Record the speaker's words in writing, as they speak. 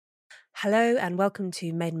Hello and welcome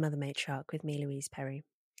to Maiden, Mother, Matriarch with me, Louise Perry.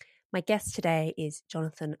 My guest today is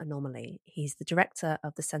Jonathan Anomaly. He's the director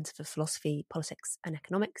of the Centre for Philosophy, Politics and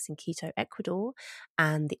Economics in Quito, Ecuador,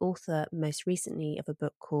 and the author most recently of a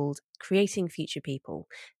book called Creating Future People,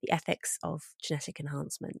 The Ethics of Genetic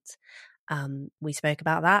Enhancement. We spoke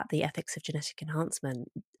about that, the ethics of genetic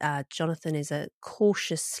enhancement. Jonathan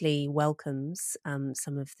cautiously welcomes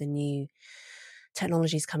some of the new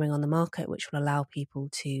technologies coming on the market, which will allow people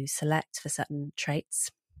to select for certain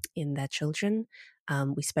traits in their children.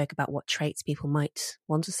 We spoke about what traits people might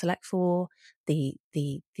want to select for, the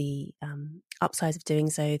upsides of doing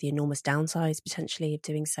so, the enormous downsides potentially of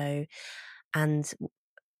doing so, and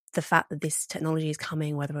the fact that this technology is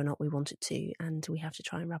coming whether or not we want it to, and we have to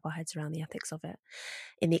try and wrap our heads around the ethics of it.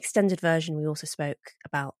 In the extended version, we also spoke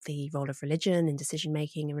about the role of religion in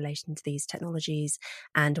decision-making in relation to these technologies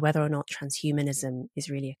and whether or not transhumanism is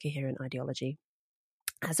really a coherent ideology.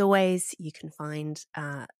 As always, you can find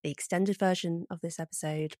the extended version of this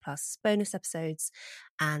episode, plus bonus episodes,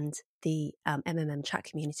 and the MMM chat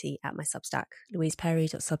community at my Substack,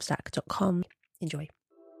 louiseperry.substack.com. Enjoy.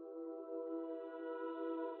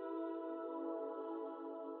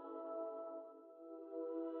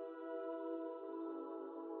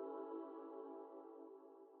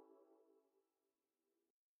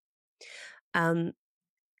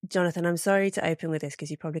 Jonathan, I'm sorry to open with this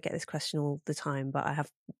because you probably get this question all the time, but I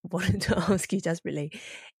have wanted to ask you desperately.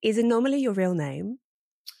 Is Anomaly your real name?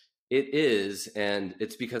 It is, and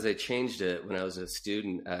it's because I changed it when I was a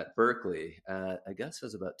student at Berkeley. I guess I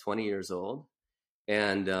was about 20 years old.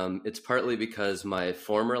 And it's partly because my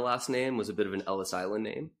former last name was a bit of an Ellis Island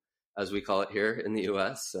name, as we call it here in the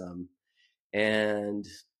US. And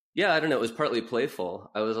yeah, I don't know, it was partly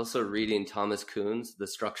playful. I was also reading Thomas Kuhn's The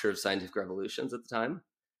Structure of Scientific Revolutions at the time,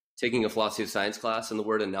 taking a philosophy of science class, and the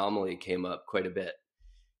word anomaly came up quite a bit.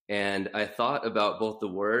 And I thought about both the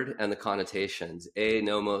word and the connotations.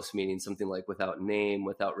 Nomos meaning something like without name,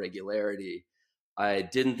 without regularity. I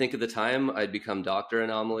didn't think at the time I'd become Dr.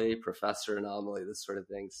 Anomaly, Professor Anomaly, this sort of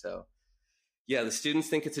thing. So yeah, the students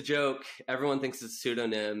think it's a joke. Everyone thinks it's a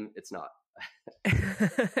pseudonym. It's not.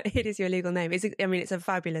 It is your legal name. It's a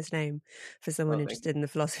fabulous name for someone interested in the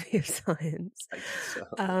philosophy of science. I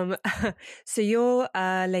guess so. So your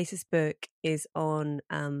latest book is on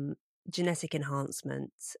genetic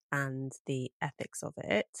enhancement and the ethics of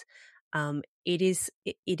it. It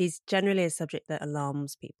is generally a subject that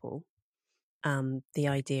alarms people. The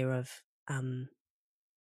idea of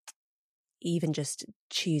even just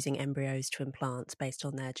choosing embryos to implant based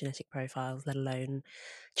on their genetic profiles, let alone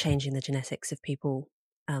changing the genetics of people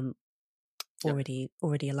already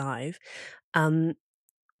alive.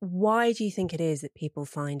 Why do you think it is that people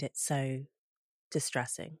find it so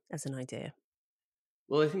distressing as an idea?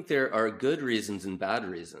 Well, I think there are good reasons and bad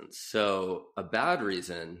reasons. So a bad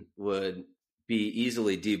reason would be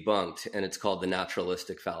easily debunked, and it's called the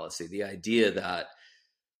naturalistic fallacy. The idea that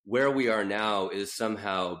where we are now is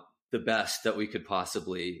somehow the best that we could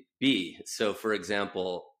possibly be. So, for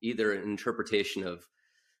example, either an interpretation of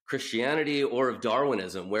Christianity or of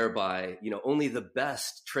Darwinism, whereby, only the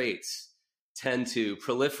best traits tend to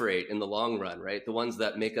proliferate in the long run, right? The ones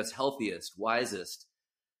that make us healthiest, wisest,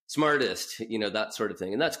 smartest, that sort of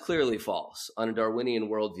thing. And that's clearly false. On a Darwinian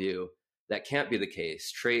worldview, that can't be the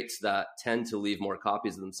case. Traits that tend to leave more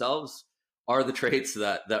copies of themselves are the traits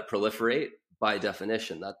that proliferate by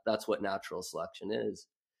definition. That's what natural selection is.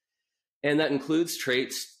 And that includes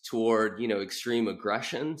traits toward, extreme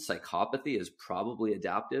aggression. Psychopathy is probably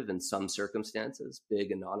adaptive in some circumstances,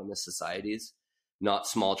 big anonymous societies, not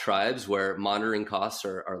small tribes where monitoring costs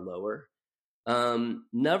are lower.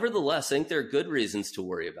 Nevertheless, I think there are good reasons to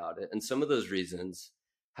worry about it. And some of those reasons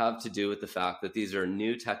have to do with the fact that these are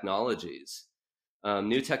new technologies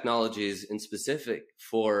in specific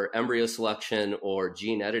for embryo selection or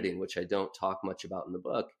gene editing, which I don't talk much about in the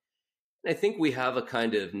book. And I think we have a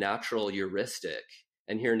kind of natural heuristic,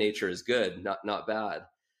 and here nature is good, not bad.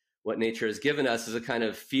 What nature has given us is a kind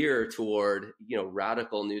of fear toward,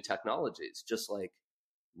 radical new technologies, just like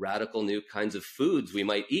radical new kinds of foods we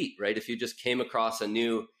might eat, right? If you just came across a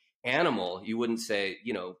new animal, you wouldn't say,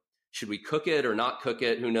 should we cook it or not cook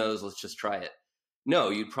it? Who knows? Let's just try it.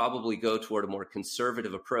 No, you'd probably go toward a more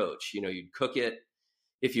conservative approach. You'd cook it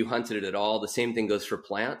if you hunted it at all. The same thing goes for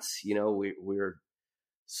plants. We're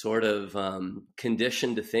sort of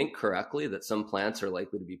conditioned to think correctly that some plants are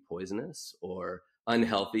likely to be poisonous or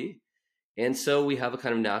unhealthy. And so we have a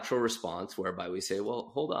kind of natural response whereby we say,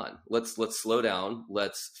 well, hold on, let's slow down.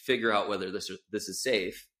 Let's figure out whether this is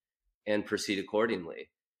safe and proceed accordingly.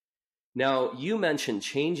 Now, you mentioned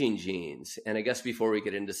changing genes. And I guess before we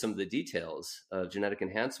get into some of the details of genetic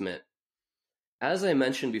enhancement, As I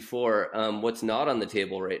mentioned before, what's not on the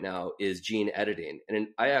table right now is gene editing. And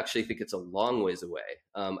I actually think it's a long ways away.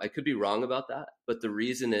 I could be wrong about that, but the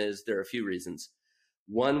reason is there are a few reasons.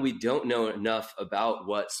 One, we don't know enough about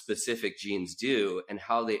what specific genes do and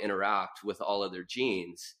how they interact with all other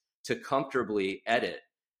genes to comfortably edit,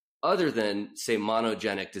 other than, say,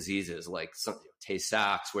 monogenic diseases like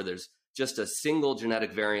Tay-Sachs, where there's just a single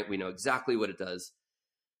genetic variant. We know exactly what it does.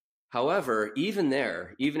 However, even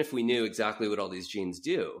there, even if we knew exactly what all these genes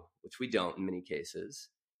do, which we don't in many cases,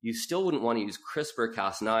 you still wouldn't want to use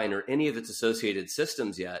CRISPR-Cas9 or any of its associated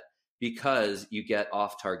systems yet, because you get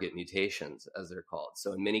off-target mutations, as they're called.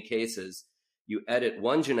 So in many cases, you edit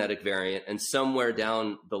one genetic variant, and somewhere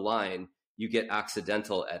down the line, you get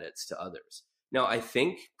accidental edits to others. Now, I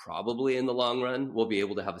think probably in the long run, we'll be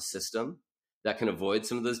able to have a system that can avoid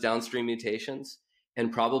some of those downstream mutations.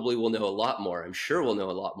 And probably we'll know a lot more. I'm sure we'll know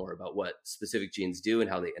a lot more about what specific genes do and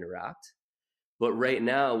how they interact. But right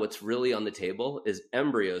now, what's really on the table is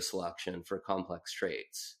embryo selection for complex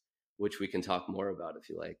traits, which we can talk more about if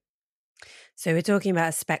you like. So we're talking about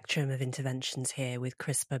a spectrum of interventions here, with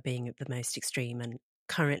CRISPR being at the most extreme and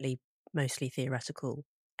currently mostly theoretical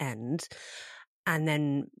end. And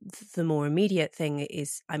then the more immediate thing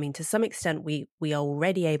is, I mean, to some extent, we are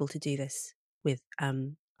already able to do this with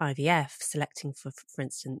IVF, selecting for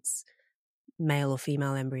instance, male or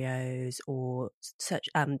female embryos, or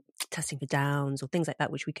testing for Downs or things like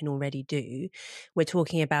that, which we can already do. We're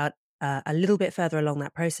talking about a little bit further along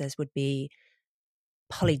that process would be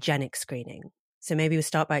polygenic screening. So maybe we'll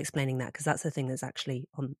start by explaining that, because that's the thing that's actually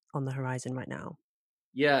on the horizon right now.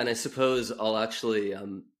 Yeah, and I suppose I'll actually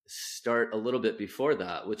start a little bit before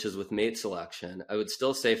that, which is with mate selection. I would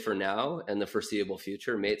still say for now and the foreseeable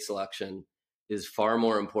future, mate selection is far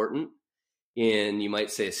more important in, you might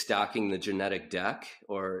say, stacking the genetic deck,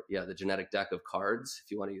 or the genetic deck of cards,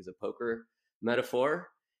 if you want to use a poker metaphor.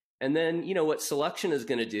 And then, what selection is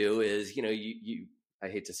going to do is, you I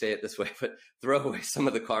hate to say it this way, but throw away some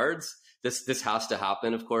of the cards. This has to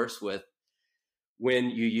happen, of course, with when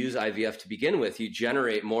you use IVF to begin with, you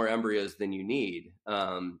generate more embryos than you need,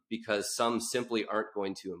 because some simply aren't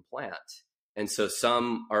going to implant. And so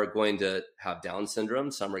some are going to have Down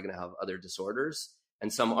syndrome, some are going to have other disorders,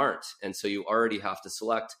 and some aren't. And so you already have to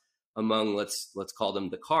select among, let's call them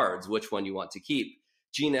the cards, which one you want to keep.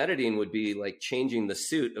 Gene editing would be like changing the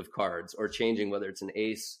suit of cards, or changing whether it's an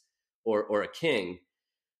ace or a king.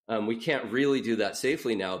 We can't really do that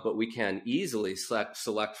safely now, but we can easily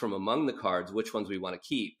select from among the cards which ones we want to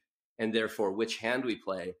keep, and therefore which hand we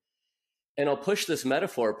play. And I'll push this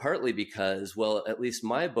metaphor partly because, well, at least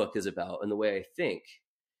my book is about, and the way I think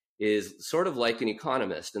is sort of like an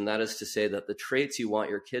economist, and that is to say that the traits you want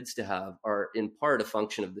your kids to have are in part a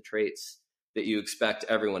function of the traits that you expect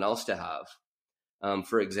everyone else to have.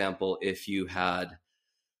 For example, if you had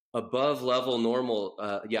above normal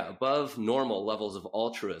levels of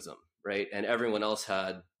altruism, right, and everyone else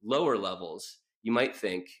had lower levels, you might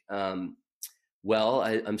think, I'm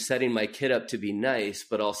setting my kid up to be nice,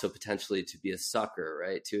 but also potentially to be a sucker,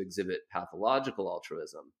 right, to exhibit pathological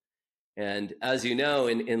altruism. And as you know,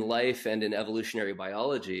 in life and in evolutionary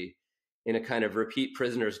biology, in a kind of repeat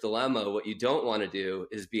prisoner's dilemma, what you don't want to do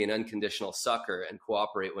is be an unconditional sucker and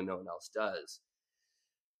cooperate when no one else does.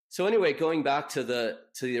 So anyway, going back to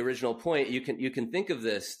the original point, you can think of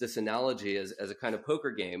this analogy as a kind of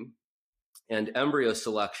poker game, and embryo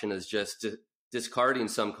selection is just discarding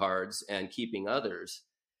some cards and keeping others.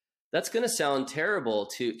 That's going to sound terrible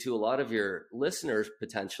to a lot of your listeners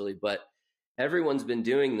potentially, but everyone's been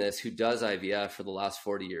doing this who does IVF for the last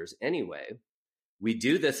 40 years anyway. We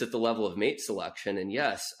do this at the level of mate selection, and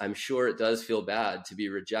yes, I'm sure it does feel bad to be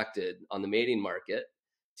rejected on the mating market,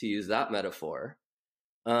 to use that metaphor.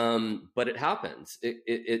 But it happens.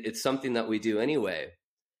 It's something that we do anyway.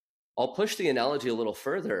 I'll push the analogy a little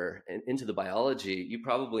further into the biology. You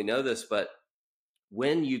probably know this, but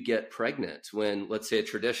when you get pregnant, when, let's say, a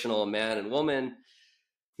traditional man and woman,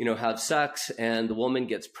 have sex, and the woman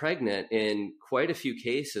gets pregnant, in quite a few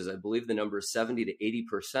cases, I believe the number is 70 to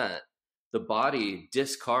 80%, the body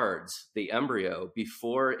discards the embryo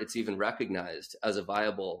before it's even recognized as a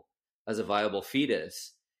viable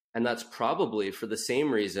fetus. And that's probably for the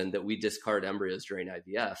same reason that we discard embryos during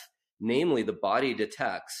IVF. Namely, the body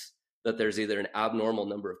detects that there's either an abnormal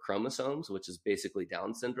number of chromosomes, which is basically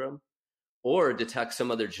Down syndrome, or detects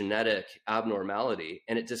some other genetic abnormality,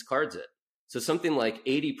 and it discards it. So something like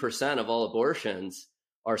 80% of all abortions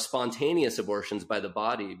are spontaneous abortions by the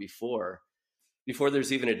body before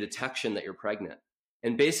there's even a detection that you're pregnant.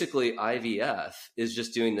 And basically, IVF is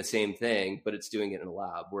just doing the same thing, but it's doing it in a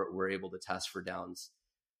lab where we're able to test for Downs.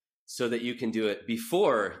 so that you can do it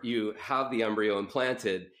before you have the embryo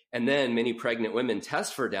implanted. And then many pregnant women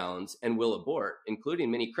test for Downs and will abort, including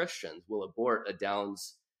many Christians will abort a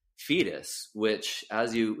Downs fetus, which,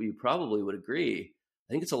 as you probably would agree,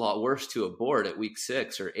 I think it's a lot worse to abort at week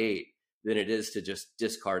 6 or 8 than it is to just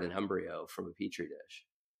discard an embryo from a petri dish.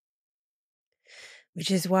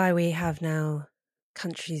 Which is why we have now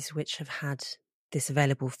countries which have had this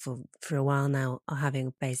available for a while now are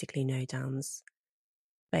having basically no Downs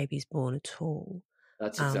babies born at all.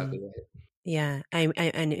 That's exactly right. Yeah,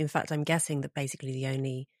 and in fact, I'm guessing that basically the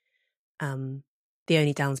only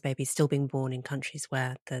Downs babies still being born in countries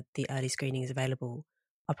where the early screening is available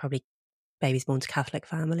are probably babies born to Catholic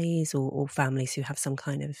families or families who have some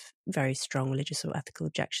kind of very strong religious or ethical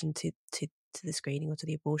objection to the screening or to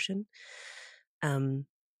the abortion.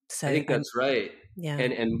 So I think that's right. Yeah.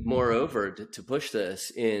 And moreover, to push this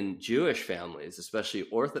in Jewish families, especially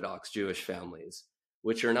Orthodox Jewish families,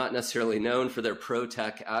 which are not necessarily known for their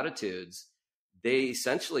pro-tech attitudes, they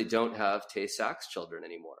essentially don't have Tay-Sachs children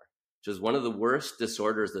anymore, which is one of the worst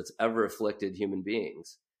disorders that's ever afflicted human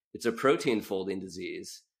beings. It's a protein folding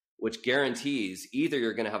disease, which guarantees either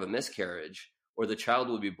you're going to have a miscarriage or the child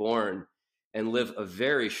will be born and live a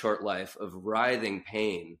very short life of writhing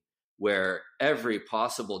pain, where every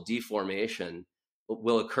possible deformation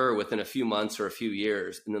will occur within a few months or a few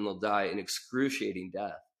years, and then they'll die an excruciating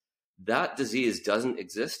death. That disease doesn't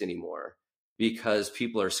exist anymore because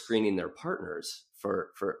people are screening their partners for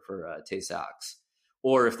Tay-Sachs.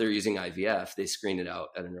 Or if they're using IVF, they screen it out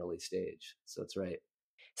at an early stage. So that's right.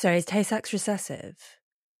 So is Tay-Sachs recessive?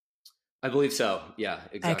 I believe so. Yeah,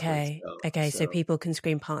 exactly. Okay. So people can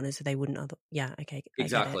screen partners, so they wouldn't. Yeah. Okay.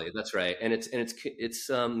 Exactly. That's right. And it's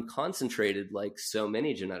concentrated like so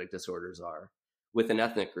many genetic disorders are within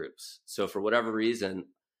ethnic groups. So for whatever reason,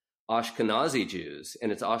 Ashkenazi Jews,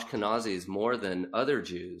 and it's Ashkenazis more than other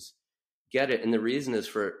Jews, get it. And the reason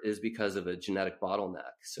is because of a genetic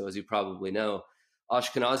bottleneck. So as you probably know,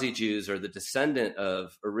 Ashkenazi Jews are the descendant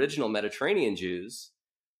of original Mediterranean Jews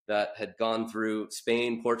that had gone through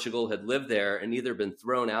Spain, Portugal, had lived there and either been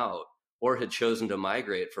thrown out or had chosen to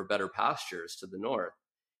migrate for better pastures to the north.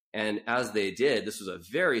 And as they did, this was a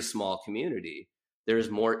very small community. There's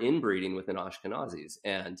more inbreeding within Ashkenazis.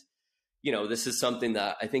 And, this is something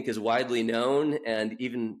that I think is widely known. And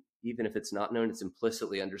even if it's not known, it's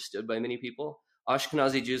implicitly understood by many people.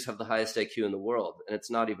 Ashkenazi Jews have the highest IQ in the world, and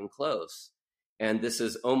it's not even close. And this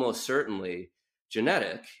is almost certainly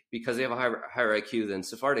genetic because they have a higher IQ than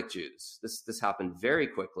Sephardic Jews. This happened very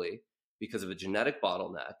quickly because of a genetic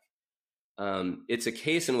bottleneck. It's a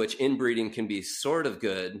case in which inbreeding can be sort of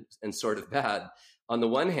good and sort of bad. On the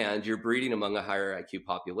one hand, you're breeding among a higher IQ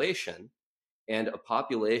population, and a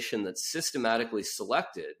population that's systematically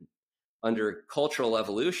selected under cultural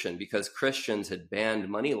evolution because Christians had banned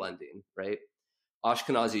money lending, right?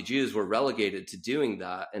 Ashkenazi Jews were relegated to doing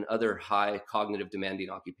that and other high cognitive demanding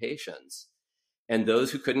occupations. And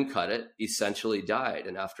those who couldn't cut it essentially died.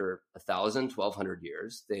 And after 1,000, 1,200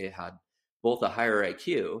 years, they had both a higher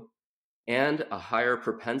IQ and a higher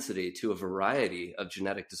propensity to a variety of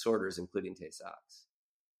genetic disorders, including Tay-Sachs.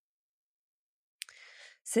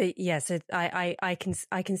 So yeah, so I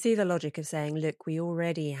can see the logic of saying, look, we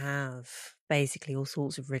already have basically all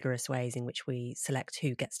sorts of rigorous ways in which we select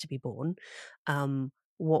who gets to be born.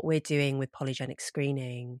 What we're doing with polygenic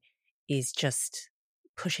screening is just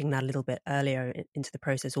pushing that a little bit earlier into the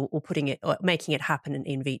process, or putting it, or making it happen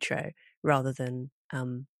in vitro rather than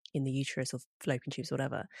in the uterus or fallopian tubes or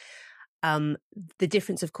whatever. The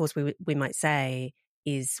difference, of course, we might say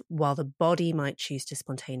is while the body might choose to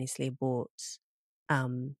spontaneously abort,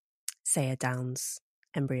 say a Downs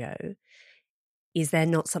embryo, is there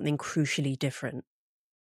not something crucially different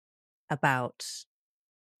about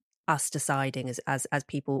us deciding as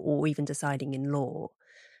people, or even deciding in law,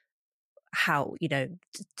 how to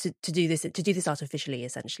do this artificially?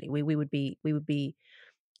 Essentially, we would be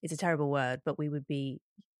it's a terrible word, but we would be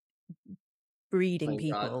breeding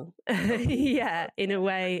people yeah, in a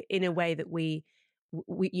way that we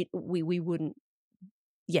wouldn't.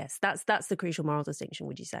 Yes, that's the crucial moral distinction,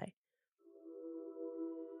 would you say?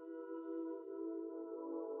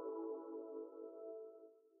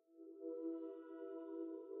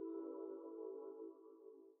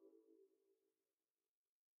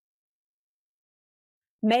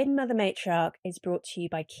 Maiden Mother Matriarch is brought to you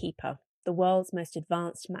by Keeper, the world's most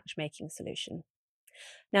advanced matchmaking solution.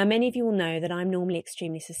 Now, many of you will know that I'm normally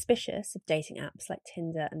extremely suspicious of dating apps like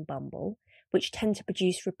Tinder and Bumble, which tend to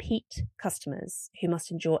produce repeat customers who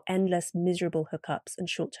must endure endless, miserable hookups and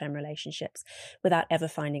short-term relationships without ever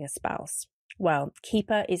finding a spouse. Well,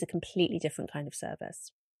 Keeper is a completely different kind of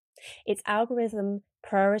service. Its algorithm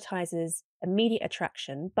prioritizes immediate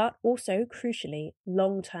attraction, but also, crucially,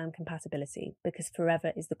 long-term compatibility, because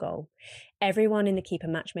forever is the goal. Everyone in the Keeper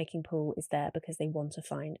matchmaking pool is there because they want to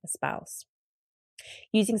find a spouse.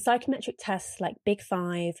 Using psychometric tests like Big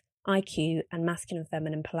Five, IQ, and masculine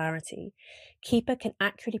feminine polarity, Keeper can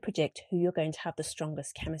accurately predict who you're going to have the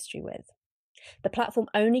strongest chemistry with. The platform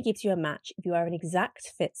only gives you a match if you are an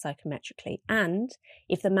exact fit psychometrically and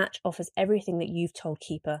if the match offers everything that you've told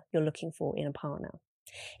Keeper you're looking for in a partner.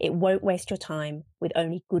 It won't waste your time with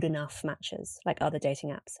only good enough matches like other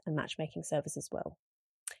dating apps and matchmaking services will.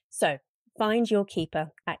 So find your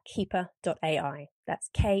Keeper at keeper.ai. That's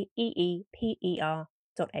KEEPER.ai.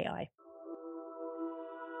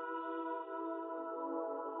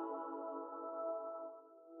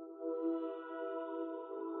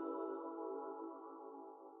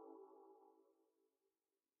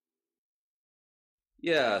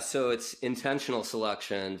 Yeah, so it's intentional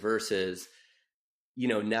selection versus,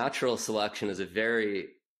 natural selection is a very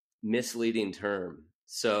misleading term.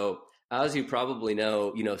 So as you probably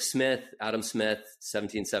know, Adam Smith,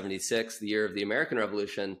 1776, the year of the American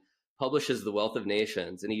Revolution, publishes The Wealth of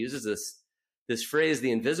Nations, and he uses this phrase,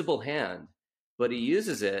 the invisible hand, but he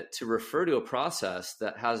uses it to refer to a process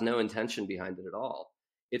that has no intention behind it at all.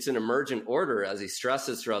 It's an emergent order, as he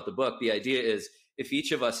stresses throughout the book. The idea is, if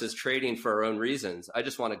each of us is trading for our own reasons, I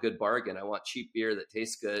just want a good bargain. I want cheap beer that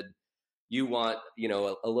tastes good. You want,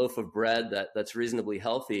 a loaf of bread that's reasonably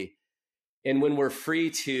healthy. And when we're free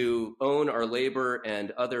to own our labor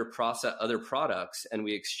and other products and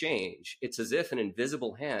we exchange, it's as if an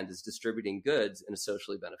invisible hand is distributing goods in a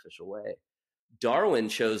socially beneficial way. Darwin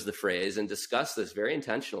chose the phrase and discussed this very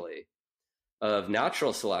intentionally of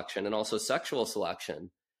natural selection and also sexual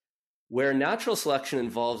selection, where natural selection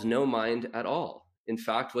involves no mind at all. In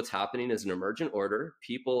fact, what's happening is an emergent order.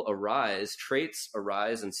 Traits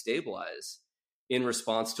arise and stabilize in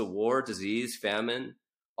response to war, disease, famine,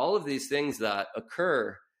 all of these things that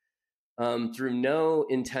occur through no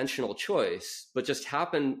intentional choice, but just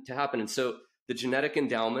happen to happen. And so the genetic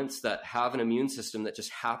endowments that have an immune system that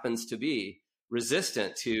just happens to be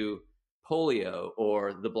resistant to polio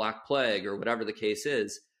or the Black Plague or whatever the case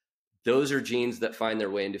is, those are genes that find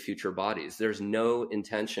their way into future bodies. There's no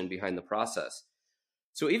intention behind the process.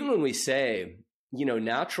 So even when we say,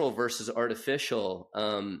 natural versus artificial,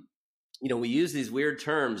 we use these weird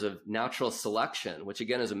terms of natural selection, which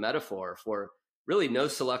again is a metaphor for really no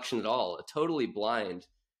selection at all, a totally blind,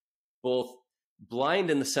 both blind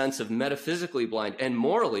in the sense of metaphysically blind and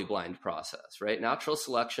morally blind process, right? Natural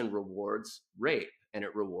selection rewards rape and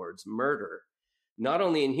it rewards murder, not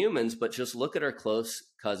only in humans, but just look at our close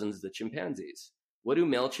cousins, the chimpanzees. What do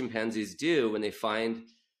male chimpanzees do when they find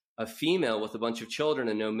a female with a bunch of children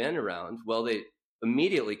and no men around? Well, they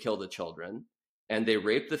immediately kill the children and they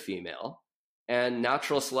rape the female, and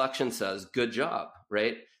natural selection says, good job,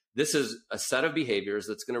 right? This is a set of behaviors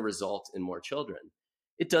that's going to result in more children.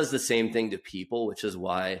 It does the same thing to people, which is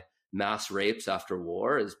why mass rapes after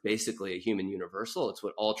war is basically a human universal. It's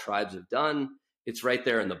what all tribes have done. It's right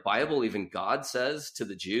there in the Bible. Even God says to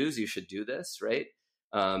the Jews, you should do this, right?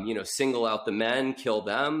 Single out the men, kill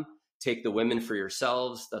them, take the women for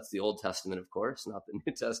yourselves. That's the Old Testament, of course, not the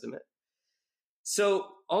New Testament. So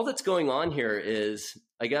all that's going on here is,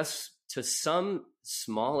 I guess, to some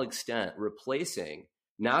small extent, replacing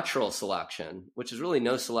natural selection, which is really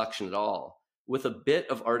no selection at all, with a bit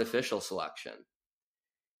of artificial selection.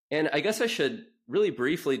 And I guess I should really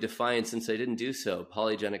briefly define, since I didn't do so,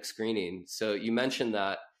 polygenic screening. So you mentioned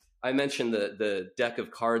that. I mentioned the deck of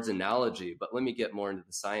cards analogy, but let me get more into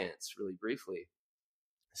the science really briefly.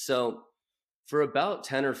 So for about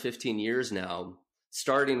 10 or 15 years now,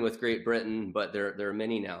 starting with Great Britain, but there are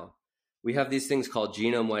many now, we have these things called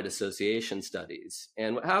genome-wide association studies.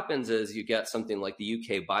 And what happens is you get something like the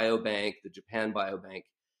UK Biobank, the Japan Biobank.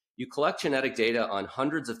 You collect genetic data on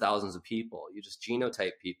hundreds of thousands of people. You just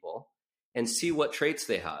genotype people and see what traits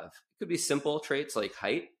they have. It could be simple traits like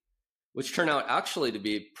height, which turn out actually to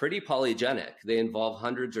be pretty polygenic. They involve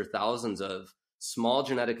hundreds or thousands of small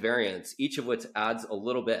genetic variants, each of which adds a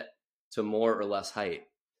little bit to more or less height.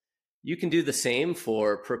 You can do the same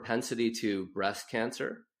for propensity to breast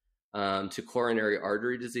cancer, to coronary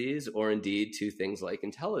artery disease, or indeed to things like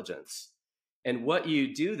intelligence. And what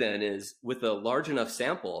you do then is, with a large enough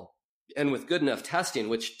sample and with good enough testing,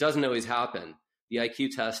 which doesn't always happen, the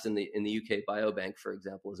IQ test in the UK Biobank, for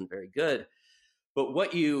example, isn't very good. But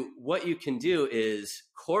what you can do is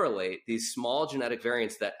correlate these small genetic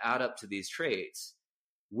variants that add up to these traits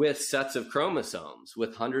with sets of chromosomes,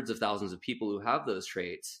 with hundreds of thousands of people who have those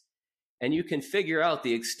traits. And you can figure out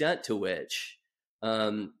the extent to which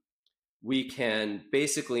we can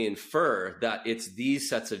basically infer that it's these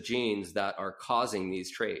sets of genes that are causing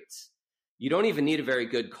these traits. You don't even need a very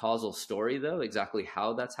good causal story, though, exactly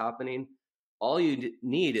how that's happening. All you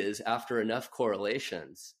need is, after enough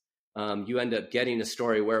correlations, you end up getting a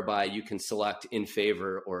story whereby you can select in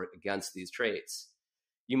favor or against these traits.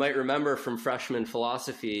 You might remember from freshman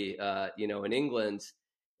philosophy, in England,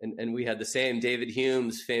 and we had the same David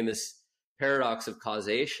Hume's famous paradox of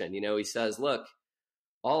causation. He says, look,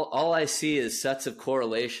 all I see is sets of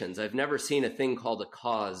correlations. I've never seen a thing called a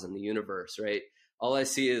cause in the universe, right? All I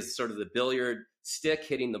see is sort of the billiard stick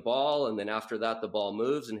hitting the ball, and then after that, the ball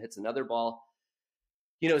moves and hits another ball.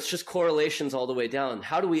 It's just correlations all the way down.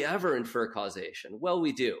 How do we ever infer causation? Well,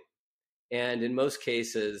 we do. And in most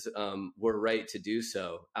cases, we're right to do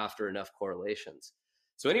so after enough correlations.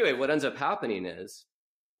 So anyway, what ends up happening is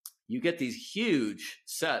you get these huge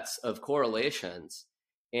sets of correlations,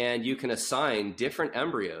 and you can assign different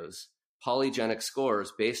embryos polygenic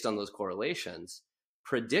scores based on those correlations,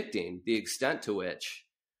 predicting the extent to which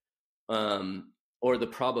or the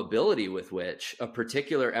probability with which a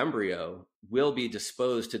particular embryo will be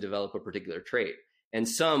disposed to develop a particular trait. And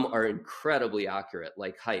some are incredibly accurate,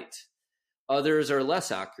 like height. Others are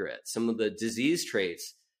less accurate. Some of the disease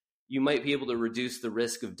traits, you might be able to reduce the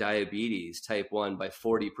risk of diabetes type 1 by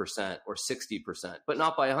 40% or 60%, but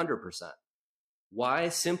not by 100%. Why?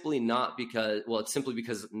 It's simply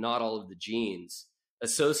because not all of the genes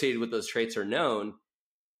associated with those traits are known,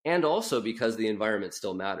 and also because the environment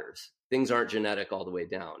still matters. Things aren't genetic all the way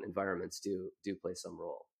down. Environments do play some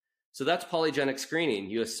role. So that's polygenic screening.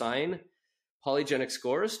 You assign polygenic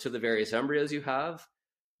scores to the various embryos you have.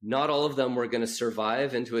 Not all of them were going to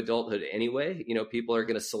survive into adulthood anyway. People are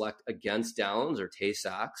going to select against Downs or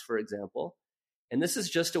Tay-Sachs, for example. And this is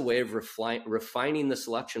just a way of refining the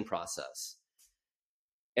selection process.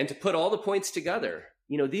 And to put all the points together,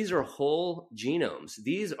 these are whole genomes.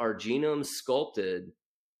 These are genomes sculpted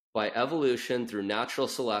by evolution through natural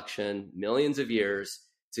selection, millions of years.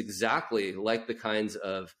 It's exactly like the kinds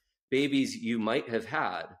of babies you might have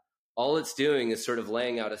had. All it's doing is sort of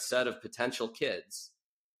laying out a set of potential kids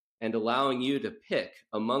and allowing you to pick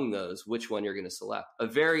among those which one you're going to select. A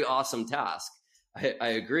very awesome task. I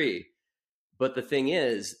agree. But the thing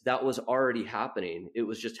is, that was already happening. It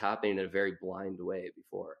was just happening in a very blind way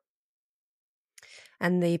before.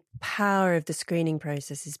 And the power of the screening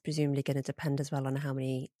process is presumably going to depend as well on how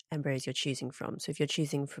many embryos you're choosing from. So if you're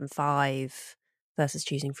choosing from 5 versus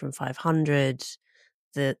choosing from 500,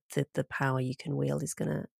 the power you can wield is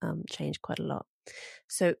going to change quite a lot.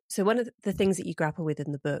 So one of the things that you grapple with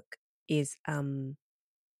in the book is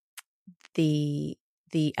the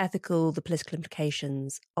ethical, the political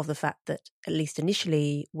implications of the fact that, at least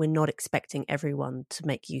initially, we're not expecting everyone to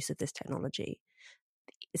make use of this technology.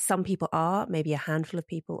 Some people are, maybe a handful of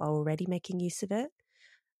people are already making use of it.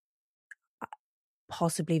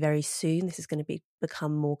 Possibly very soon, this is going to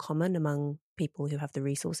become more common among people who have the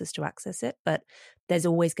resources to access it. But there's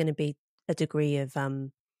always going to be a degree of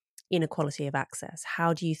inequality of access.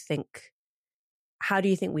 How do you think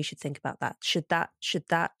we should think about that? Should that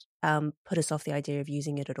put us off the idea of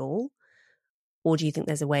using it at all? Or do you think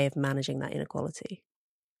there's a way of managing that inequality?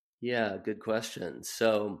 Yeah, good question.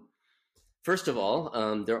 So first of all,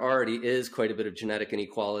 there already is quite a bit of genetic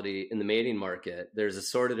inequality in the mating market. There's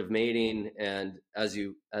assortative mating, and as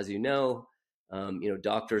you know,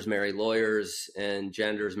 doctors marry lawyers and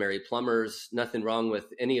janitors marry plumbers. Nothing wrong with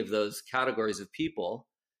any of those categories of people,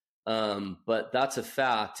 but that's a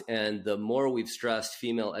fact. And the more we've stressed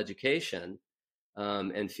female education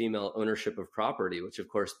and female ownership of property, which of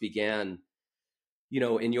course began,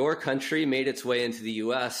 in your country, made its way into the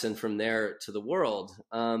U.S. and from there to the world.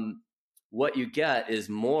 What you get is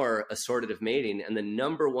more assortative mating, and the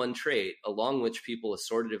number one trait along which people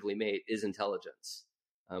assortatively mate is intelligence.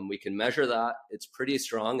 We can measure that. It's pretty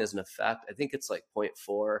strong as an effect. I think it's like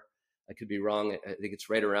 0.4. I could be wrong. I think it's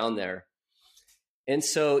right around there. And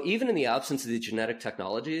so even in the absence of the genetic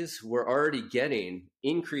technologies, we're already getting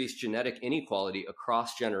increased genetic inequality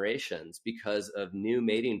across generations because of new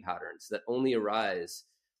mating patterns that only arise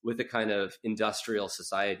with a kind of industrial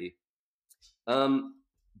society.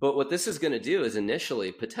 But what this is going to do is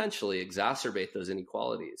initially potentially exacerbate those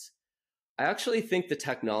inequalities. I actually think the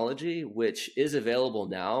technology, which is available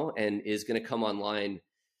now and is going to come online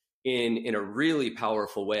in a really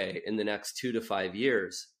powerful way in the next 2 to 5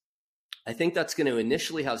 years, I think that's going to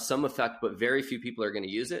initially have some effect, but very few people are going to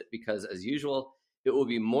use it because, as usual, it will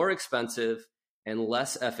be more expensive and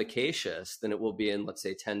less efficacious than it will be in, let's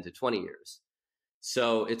say, 10 to 20 years.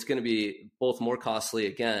 So it's going to be both more costly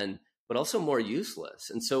again, but also more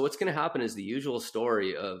useless. And so what's going to happen is the usual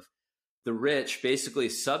story of the rich basically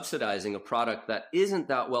subsidizing a product that isn't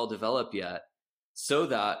that well developed yet, so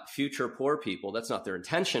that future poor people, that's not their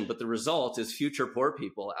intention, but the result is future poor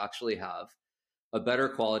people actually have a better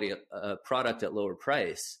quality product at lower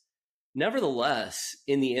price. Nevertheless,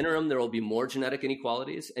 in the interim, there will be more genetic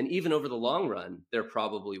inequalities. And even over the long run, there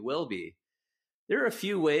probably will be. There are a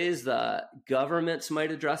few ways that governments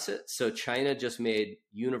might address it. So China just made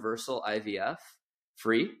universal IVF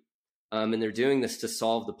free, and they're doing this to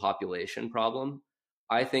solve the population problem.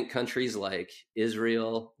 I think countries like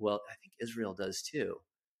Israel, well, I think Israel does too.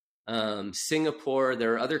 Singapore,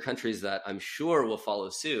 there are other countries that I'm sure will follow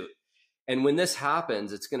suit. And when this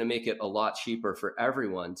happens, it's going to make it a lot cheaper for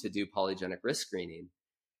everyone to do polygenic risk screening.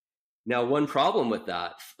 Now, one problem with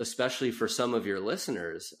that, especially for some of your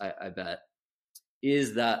listeners, I bet,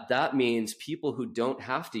 is that that means people who don't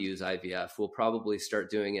have to use IVF will probably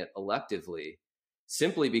start doing it electively,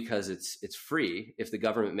 simply because it's free if the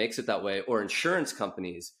government makes it that way, or insurance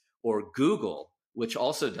companies, or Google, which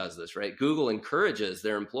also does this, right? Google encourages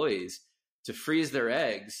their employees to freeze their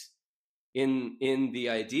eggs in the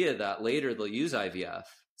idea that later they'll use IVF,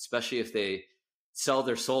 especially if they sell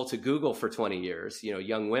their soul to Google for 20 years,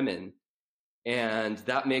 young women. And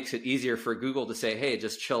that makes it easier for Google to say, hey,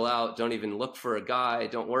 just chill out. Don't even look for a guy.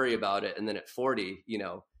 Don't worry about it. And then at 40,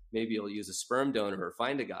 maybe you'll use a sperm donor or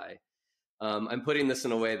find a guy. I'm putting this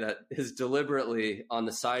in a way that is deliberately on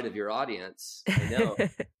the side of your audience. I know.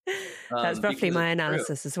 That's roughly my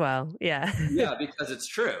analysis as well. Yeah. Yeah, because it's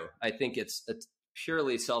true. I think it's a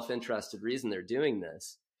purely self-interested reason they're doing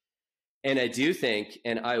this. And I do think,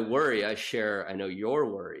 and I know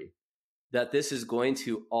your worry, that this is going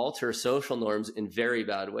to alter social norms in very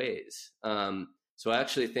bad ways. So I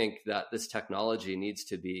actually think that this technology needs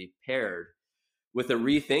to be paired with a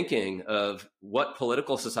rethinking of what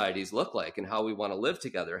political societies look like and how we want to live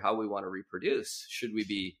together, how we want to reproduce. Should we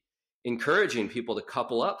be encouraging people to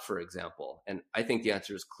couple up, for example? And I think the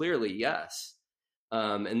answer is clearly yes.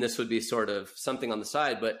 And this would be sort of something on the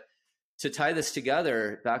side. But to tie this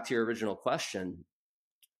together, back to your original question,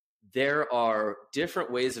 there are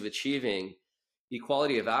different ways of achieving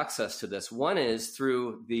equality of access to this. One is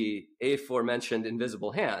through the aforementioned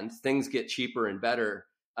invisible hand. Things get cheaper and better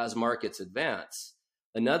as markets advance.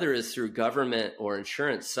 Another is through government or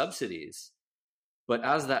insurance subsidies. But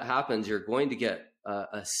as that happens, you're going to get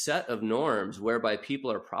a set of norms whereby people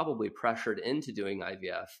are probably pressured into doing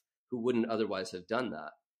IVF who wouldn't otherwise have done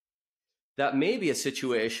that. That may be a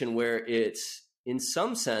situation where it's, in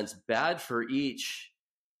some sense, bad for each,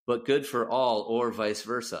 but good for all, or vice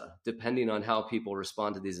versa, depending on how people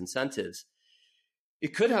respond to these incentives.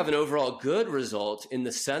 It could have an overall good result in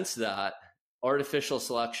the sense that artificial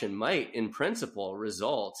selection might, in principle,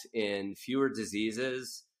 result in fewer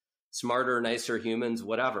diseases, smarter, nicer humans,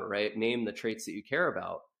 whatever, right? Name the traits that you care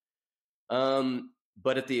about.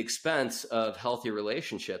 But at the expense of healthy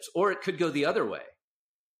relationships. Or it could go the other way.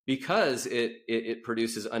 Because it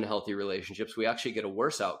produces unhealthy relationships, we actually get a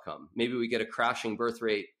worse outcome. Maybe we get a crashing birth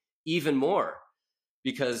rate even more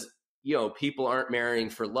because, people aren't marrying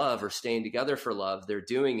for love or staying together for love. They're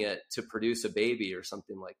doing it to produce a baby or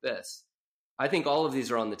something like this. I think all of these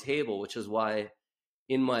are on the table, which is why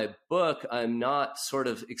in my book, I'm not sort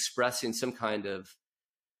of expressing some kind of,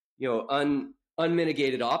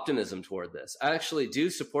 unmitigated optimism toward this. I actually do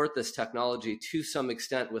support this technology to some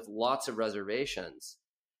extent with lots of reservations.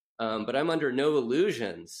 But I'm under no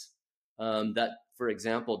illusions that, for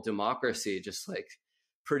example, democracy just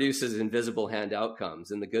produces invisible hand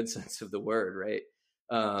outcomes in the good sense of the word, right?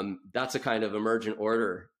 That's a kind of emergent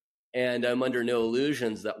order. And I'm under no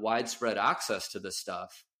illusions that widespread access to this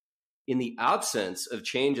stuff, in the absence of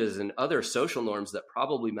changes in other social norms that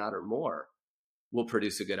probably matter more, will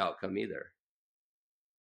produce a good outcome either.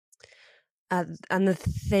 And the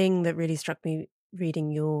thing that really struck me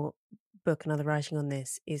reading your book and other writing on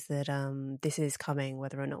this is that this is coming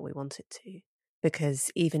whether or not we want it to,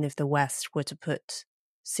 because even if the West were to put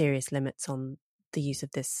serious limits on the use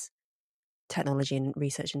of this technology and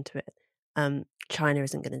research into it, China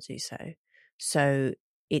isn't going to do so. So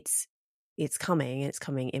it's coming, and it's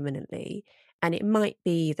coming imminently, and it might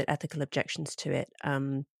be that ethical objections to it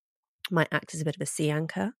might act as a bit of a sea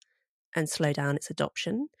anchor and slow down its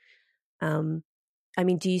adoption.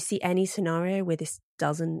 Do you see any scenario where this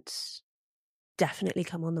doesn't definitely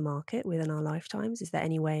come on the market within our lifetimes? Is there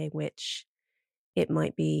any way in which it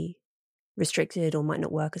might be restricted or might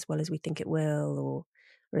not work as well as we think it will,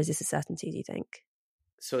 or is this a certainty, do you think?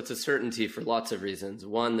 So it's a certainty for lots of reasons.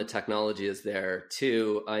 One, the technology is there.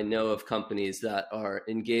 Two, I know of companies that are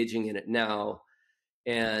engaging in it now.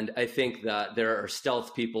 And I think that there are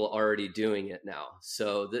stealth people already doing it now.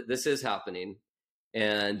 So this is happening.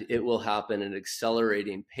 and it will happen at an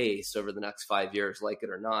accelerating pace over the next 5 years, like it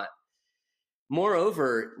or not.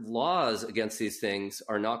 Moreover, laws against these things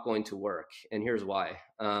are not going to work. And here's why.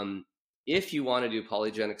 If you want to do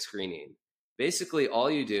polygenic screening, basically all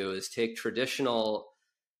you do is take traditional,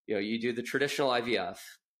 you do the traditional IVF,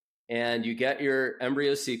 and you get your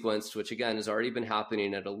embryo sequenced, which again has already been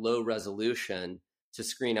happening at a low resolution to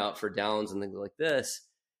screen out for Downs and things like this.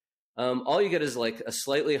 All you get is like a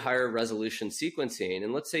slightly higher resolution sequencing.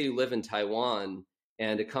 And let's say you live in Taiwan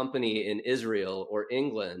and a company in Israel or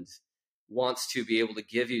England wants to be able to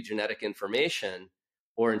give you genetic information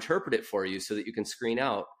or interpret it for you so that you can screen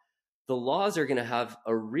out. The laws are going to have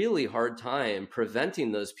a really hard time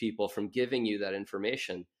preventing those people from giving you that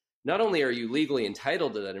information. Not only are you legally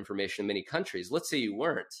entitled to that information in many countries, let's say you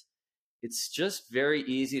weren't, it's just very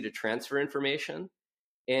easy to transfer information.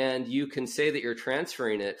 And you can say that you're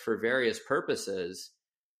transferring it for various purposes,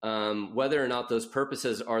 whether or not those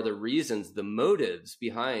purposes are the reasons, the motives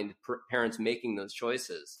behind parents making those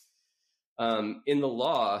choices. In the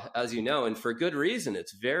law, as you know, and for good reason,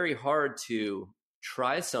 it's very hard to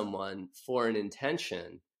try someone for an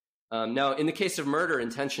intention. Now, in the case of murder,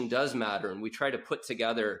 intention does matter, and we try to put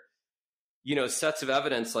together, sets of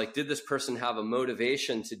evidence like, did this person have a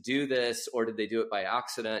motivation to do this, or did they do it by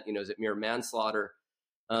accident? Is it mere manslaughter?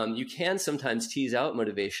 You can sometimes tease out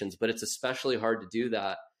motivations, but it's especially hard to do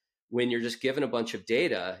that when you're just given a bunch of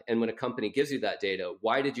data. And when a company gives you that data,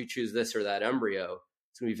 why did you choose this or that embryo?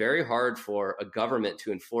 It's going to be very hard for a government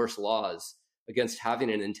to enforce laws against having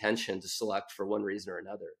an intention to select for one reason or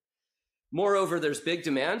another. Moreover, there's big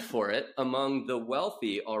demand for it among the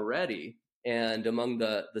wealthy already and among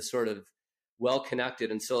the sort of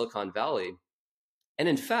well-connected in Silicon Valley. And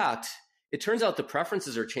in fact, it turns out the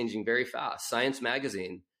preferences are changing very fast. Science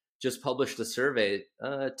Magazine just published a survey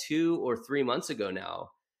 2 or 3 months ago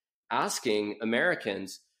now, asking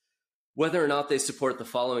Americans whether or not they support the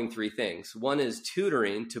following 3 things. One is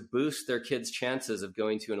tutoring to boost their kids' chances of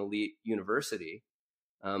going to an elite university.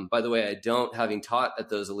 By the way, having taught at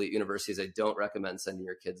those elite universities, I don't recommend sending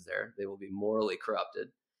your kids there. They will be morally corrupted.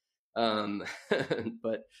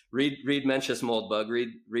 But read Mencius Moldbug,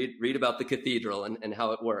 read about the cathedral and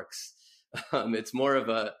how it works. It's more of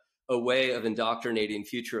a way of indoctrinating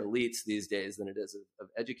future elites these days than it is of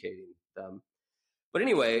educating them. But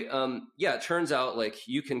anyway, it turns out like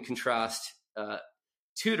you can contrast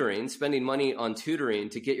tutoring, spending money on tutoring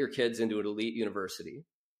to get your kids into an elite university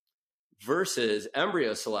versus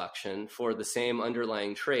embryo selection for the same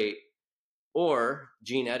underlying trait or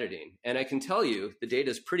gene editing. And I can tell you the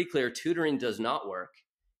data is pretty clear. Tutoring does not work.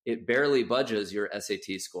 It barely budges your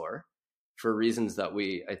SAT score for reasons that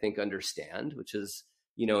we, I think, understand, which is,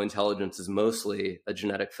 intelligence is mostly a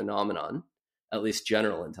genetic phenomenon, at least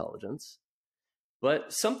general intelligence.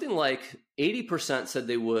 But something like 80% said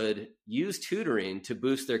they would use tutoring to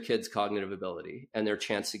boost their kids' cognitive ability and their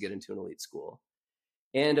chance to get into an elite school.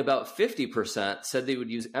 And about 50% said they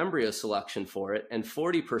would use embryo selection for it, and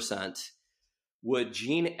 40% would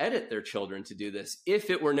gene edit their children to do this if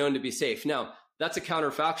it were known to be safe. Now, that's a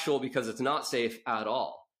counterfactual because it's not safe at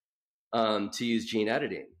all to use gene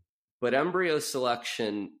editing. But embryo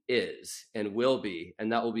selection is and will be,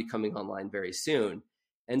 and that will be coming online very soon.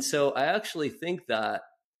 And so I actually think that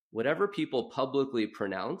whatever people publicly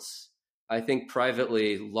pronounce, I think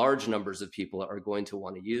privately large numbers of people are going to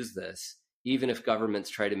want to use this, even if governments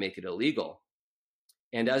try to make it illegal.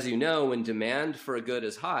 And as you know, when demand for a good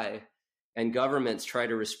is high and governments try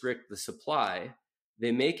to restrict the supply,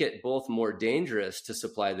 they make it both more dangerous to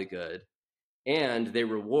supply the good, and they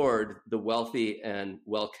reward the wealthy and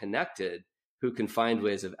well-connected who can find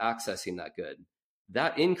ways of accessing that good.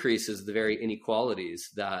 That increases the very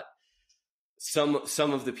inequalities that some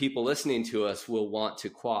of the people listening to us will want to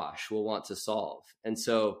quash, will want to solve. And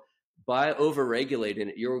so by over-regulating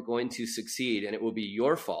it, you're going to succeed, and it will be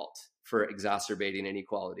your fault for exacerbating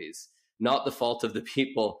inequalities, not the fault of the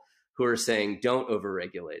people who are saying don't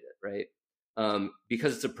over-regulate it, right?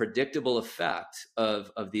 Because it's a predictable effect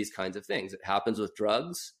of these kinds of things. It happens with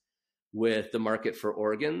drugs, with the market for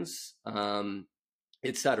organs,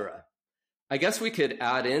 et cetera. I guess we could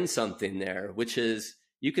add in something there, which is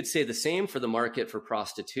you could say the same for the market for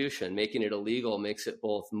prostitution. Making it illegal makes it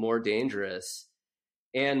both more dangerous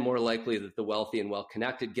and more likely that the wealthy and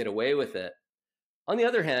well-connected get away with it. On the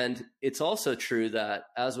other hand, it's also true that,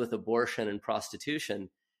 as with abortion and prostitution,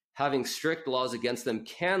 having strict laws against them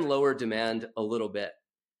can lower demand a little bit.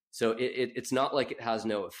 So it's not like it has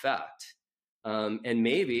no effect. And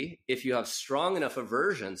maybe if you have strong enough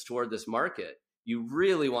aversions toward this market, you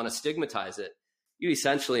really want to stigmatize it, you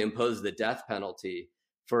essentially impose the death penalty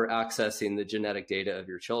for accessing the genetic data of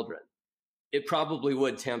your children. it probably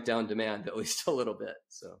would tamp down demand at least a little bit.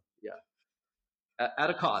 So yeah, at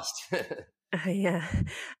a cost. Yeah.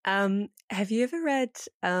 Have you ever read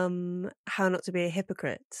How Not to Be a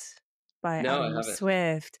Hypocrite by No, I Adam haven't.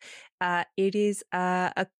 Swift? It is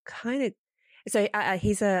a kind of so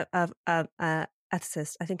he's a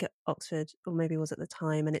ethicist, I think at Oxford, or maybe was at the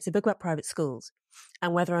time, and it's a book about private schools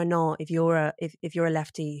and whether or not if you're a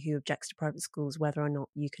lefty who objects to private schools, whether or not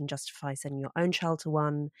you can justify sending your own child to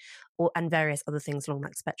one, or and various other things along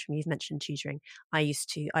that spectrum. You've mentioned tutoring.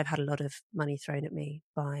 I've had a lot of money thrown at me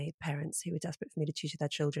by parents who were desperate for me to tutor their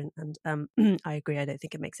children. And I agree. I don't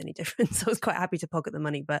think it makes any difference. I was quite happy to pocket the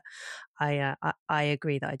money, but I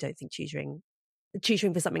agree that I don't think tutoring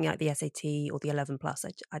for something like the SAT or the 11 plus,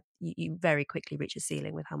 you very quickly reach a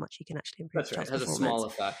ceiling with how much you can actually improve. That's right. It Child's has a performance. small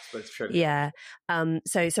effect, but it's trivial. Yeah.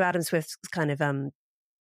 So Adam Swift kind of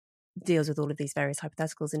deals with all of these various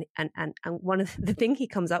hypotheticals, and one of the thing he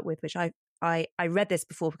comes up with, which I read this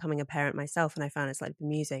before becoming a parent myself, and I found it slightly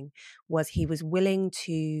bemusing, was he was willing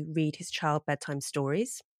to read his child bedtime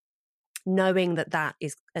stories, knowing that that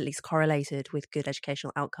is at least correlated with good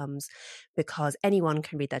educational outcomes, because anyone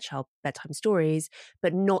can read their child bedtime stories,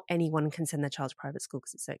 but not anyone can send their child to private school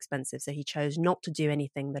because it's so expensive. So he chose not to do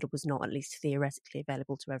anything that was not at least theoretically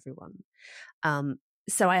available to everyone.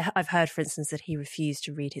 So I've heard, for instance, that he refused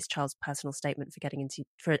to read his child's personal statement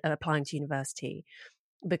for applying to university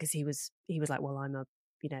because he was like, well,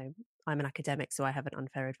 I'm an academic, so I have an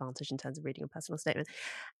unfair advantage in terms of reading a personal statement.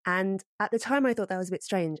 And at the time, I thought that was a bit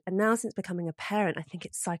strange. And now, since becoming a parent, I think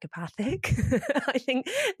it's psychopathic. I think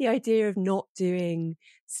the idea of not doing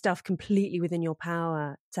stuff completely within your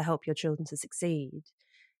power to help your children to succeed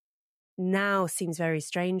now seems very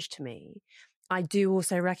strange to me. I do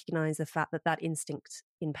also recognize the fact that that instinct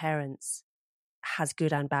in parents has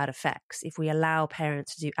good and bad effects. If we allow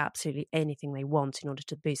parents to do absolutely anything they want in order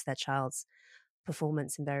to boost their child's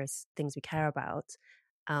performance in various things we care about,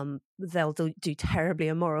 they'll do terribly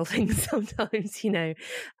immoral things sometimes,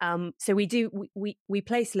 So we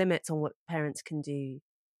place limits on what parents can do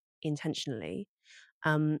intentionally.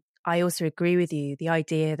 I also agree with you. The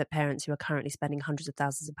idea that parents who are currently spending hundreds of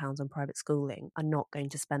thousands of pounds on private schooling are not going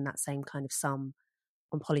to spend that same kind of sum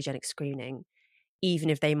on polygenic screening,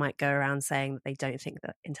 even if they might go around saying that they don't think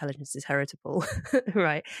that intelligence is heritable,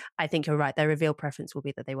 right? I think you're right. Their revealed preference will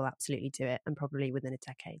be that they will absolutely do it. And probably within a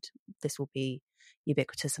decade, this will be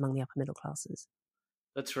ubiquitous among the upper middle classes.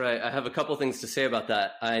 That's right. I have a couple things to say about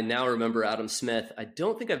that. I now remember Adam Smith. I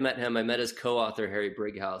don't think I've met him. I met his co-author, Harry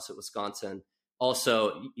Brighouse, at Wisconsin.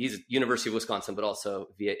 Also, he's University of Wisconsin, but also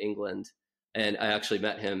via England. And I actually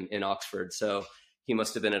met him in Oxford. So he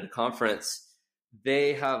must have been at a conference.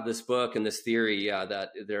 They have this book and this theory that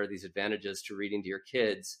there are these advantages to reading to your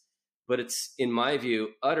kids. But it's, in my view,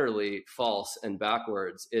 utterly false and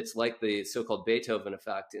backwards. It's like the so-called Beethoven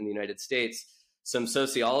effect in the United States. Some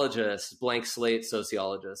sociologists, blank slate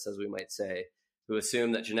sociologists, as we might say, who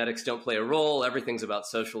assume that genetics don't play a role, everything's about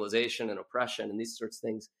socialization and oppression and these sorts of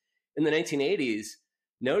things. In the 1980s,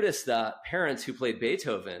 noticed that parents who played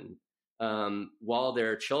Beethoven while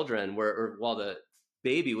their children were, or while the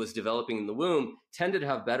baby was developing in the womb, tended to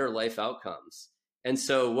have better life outcomes. And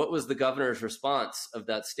so what was the governor's response of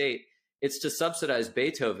that state? It's to subsidize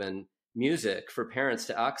Beethoven music for parents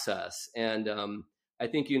to access. And I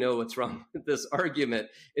think you know what's wrong with this argument.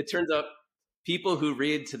 It turns out people who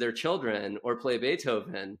read to their children or play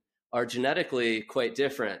Beethoven are genetically quite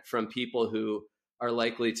different from people who are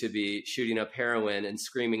likely to be shooting up heroin and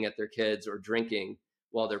screaming at their kids or drinking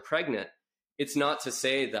while they're pregnant. It's not to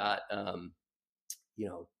say that,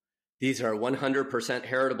 these are 100%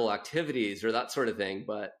 heritable activities or that sort of thing.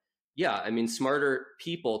 But yeah, I mean, smarter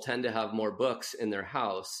people tend to have more books in their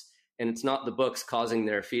house. And it's not the books causing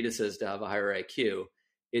their fetuses to have a higher IQ.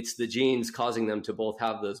 It's the genes causing them to both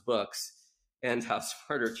have those books and have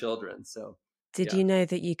smarter children. So, did you know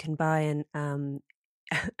that you can buy an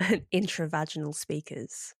intravaginal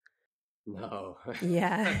speakers? No.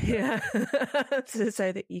 Yeah.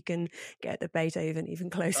 so that you can get the Beethoven even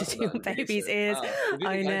closer to your baby's ears. Wow.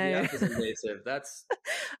 I know. IVF is invasive. That's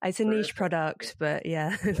it's a niche product, but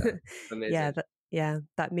yeah. Amazing.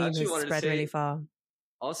 That meme has spread really far.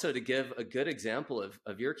 Also, to give a good example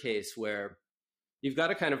of your case, where you've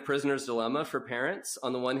got a kind of prisoner's dilemma for parents.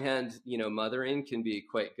 On the one hand, mothering can be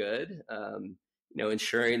quite good,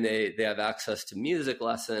 ensuring they have access to music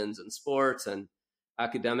lessons and sports and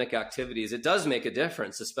academic activities. It does make a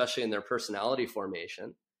difference, especially in their personality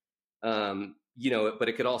formation. But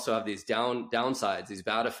it could also have these downsides, these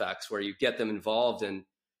bad effects, where you get them involved in,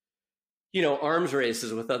 arms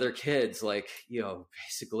races with other kids,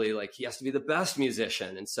 basically like he has to be the best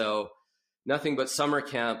musician. And so nothing but summer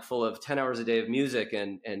camp full of 10 hours a day of music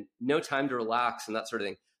and no time to relax and that sort of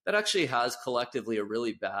thing, that actually has collectively a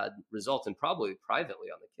really bad result, and probably privately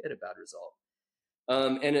on the kid a bad result.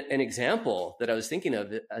 And an example that I was thinking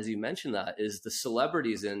of as you mentioned that is the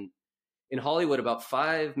celebrities in Hollywood about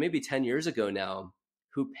 5, maybe 10 years ago now,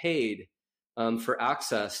 who paid for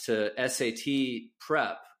access to SAT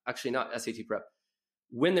prep, actually not SAT prep.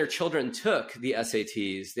 When their children took the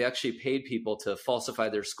SATs, they actually paid people to falsify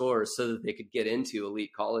their scores so that they could get into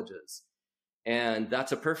elite colleges. And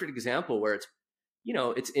that's a perfect example where it's,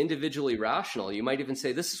 it's individually rational. You might even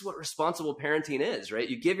say this is what responsible parenting is, right?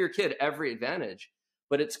 You give your kid every advantage,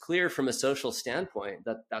 but it's clear from a social standpoint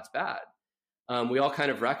that that's bad. We all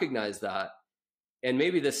kind of recognize that. And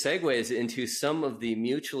maybe this segues into some of the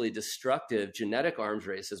mutually destructive genetic arms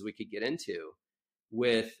races we could get into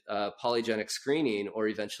with polygenic screening or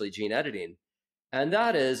eventually gene editing. And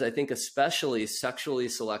that is, I think, especially sexually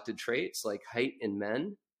selected traits like height in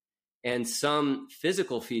men and some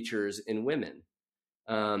physical features in women.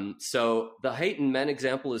 So the height in men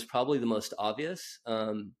example is probably the most obvious.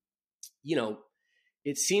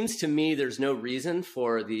 It seems to me there's no reason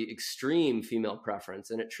for the extreme female preference,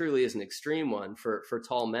 and it truly is an extreme one for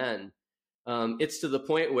tall men. It's to the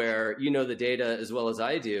point where, the data as well as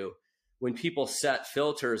I do, when people set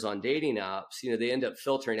filters on dating apps, they end up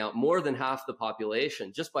filtering out more than half the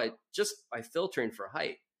population just by filtering for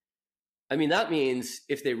height. I mean, that means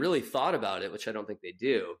if they really thought about it, which I don't think they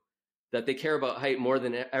do, that they care about height more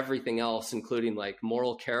than everything else, including like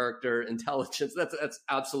moral character, intelligence. That's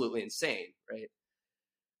absolutely insane, right?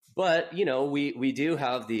 But, we do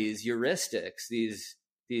have these heuristics,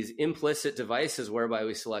 these implicit devices whereby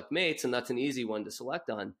we select mates, and that's an easy one to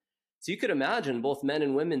select on. So you could imagine both men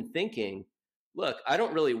and women thinking, look, I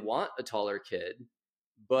don't really want a taller kid,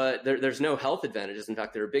 but there's no health advantages. In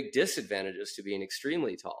fact, there are big disadvantages to being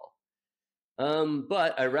extremely tall.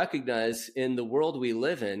 But I recognize in the world we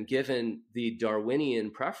live in, given the Darwinian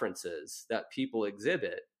preferences that people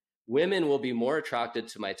exhibit, women will be more attracted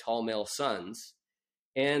to my tall male sons,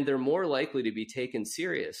 and they're more likely to be taken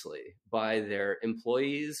seriously by their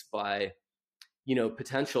employees, by,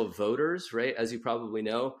 potential voters, right? As you probably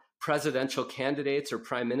know, presidential candidates or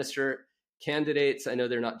prime minister candidates. I know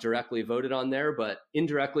they're not directly voted on there, but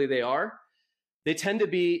indirectly they are. They tend to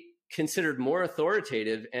be considered more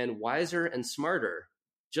authoritative and wiser and smarter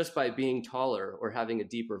just by being taller or having a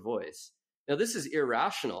deeper voice. Now, this is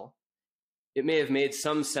irrational. It may have made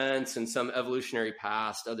some sense in some evolutionary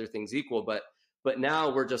past, other things equal, but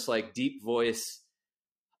now we're just like deep voice,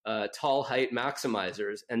 tall height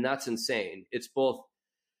maximizers, and that's insane. It's both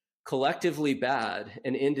collectively bad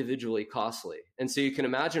and individually costly. And so you can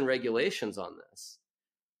imagine regulations on this.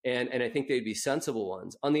 And I think they'd be sensible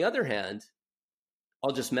ones. On the other hand,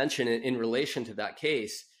 I'll just mention it in relation to that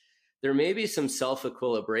case, there may be some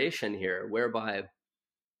self-equilibration here whereby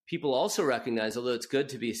people also recognize, although it's good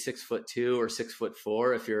to be 6'2" or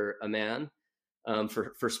 6'4" if you're a man,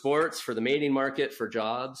 for sports, for the mating market, for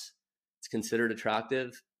jobs, it's considered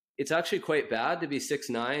attractive. It's actually quite bad to be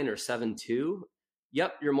 6'9" or 7'2".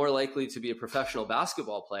 Yep, you're more likely to be a professional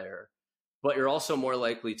basketball player, but you're also more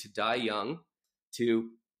likely to die young, to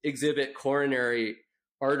exhibit coronary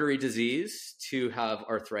artery disease, to have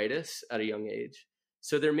arthritis at a young age.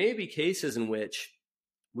 So there may be cases in which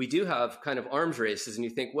we do have kind of arms races and you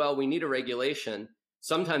think, well, we need a regulation.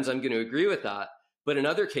 Sometimes I'm going to agree with that. But in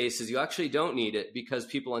other cases, you actually don't need it because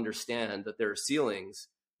people understand that there are ceilings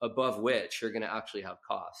above which you're going to actually have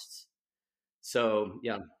costs. So,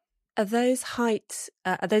 yeah. Are those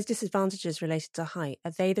disadvantages related to height?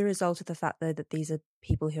 Are they the result of the fact, though, that these are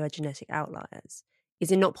people who are genetic outliers?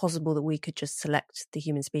 Is it not possible that we could just select the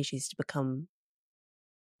human species to become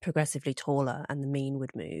progressively taller and the mean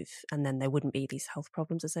would move and then there wouldn't be these health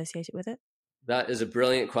problems associated with it? That is a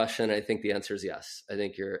brilliant question. I think the answer is yes. I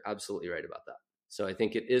think you're absolutely right about that. So I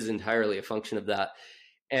think it is entirely a function of that.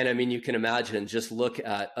 And I mean, you can imagine, just look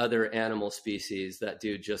at other animal species that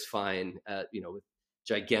do just fine at, with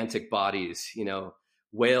gigantic bodies.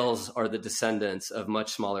 Whales are the descendants of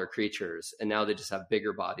much smaller creatures, and now they just have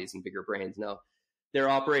bigger bodies and bigger brains. Now they're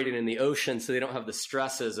operating in the ocean, so they don't have the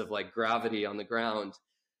stresses of like gravity on the ground.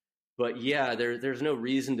 But yeah, there's no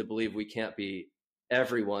reason to believe we can't be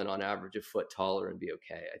everyone on average a foot taller and be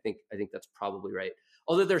okay. I think that's probably right.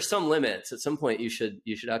 Although there's some limits. At some point, you should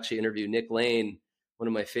actually interview Nick Lane, one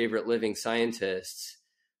of my favorite living scientists,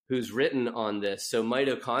 who's written on this. So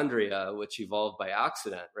mitochondria, which evolved by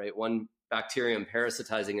accident, right? One bacterium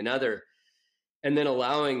parasitizing another, and then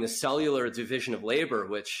allowing the cellular division of labor,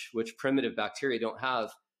 which primitive bacteria don't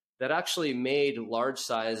have, that actually made large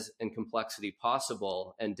size and complexity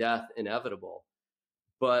possible and death inevitable.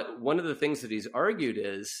 But one of the things that he's argued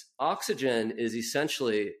is oxygen is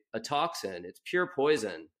essentially a toxin. It's pure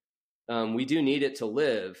poison. We do need it to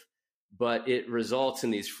live, but it results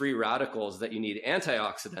in these free radicals that you need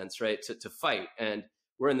antioxidants, right, to fight. And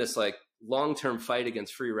we're in this like long-term fight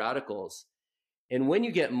against free radicals. And when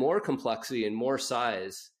you get more complexity and more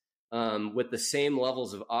size with the same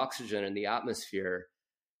levels of oxygen in the atmosphere,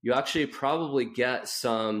 you actually probably get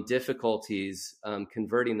some difficulties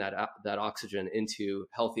converting that oxygen into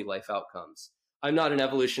healthy life outcomes. I'm not an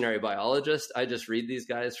evolutionary biologist. I just read these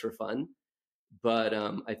guys for fun. But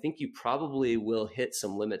I think you probably will hit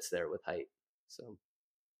some limits there with height. So,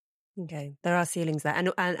 okay, there are ceilings there,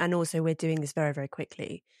 and also we're doing this very, very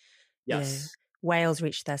quickly. yes, You know, whales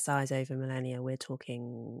reached their size over millennia. We're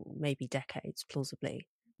talking maybe decades, plausibly.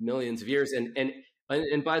 millions of years.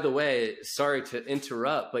 And by the way, sorry to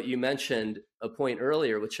interrupt, but you mentioned a point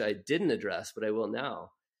earlier which I didn't address, but I will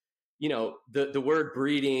now. You know, the word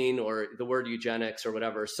breeding or the word eugenics or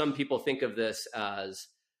whatever. Some people think of this as,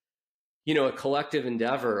 you know, a collective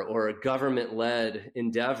endeavor or a government-led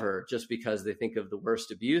endeavor just because they think of the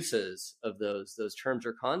worst abuses of those terms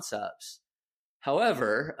or concepts.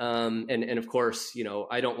 However, and of course, you know,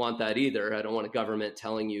 I don't want that either. I don't want a government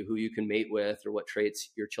telling you who you can mate with or what traits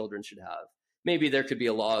your children should have. Maybe there could be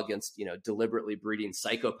a law against, you know, deliberately breeding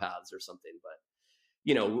psychopaths or something. But,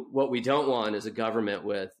 you know, what we don't want is a government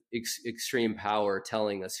with extreme power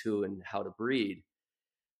telling us who and how to breed.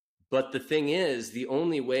 But the thing is, the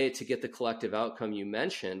only way to get the collective outcome you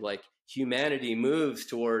mentioned, like humanity moves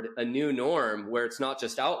toward a new norm where it's not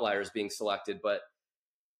just outliers being selected, but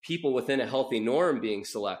people within a healthy norm being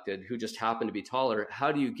selected who just happen to be taller.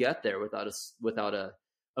 How do you get there without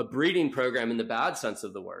a breeding program in the bad sense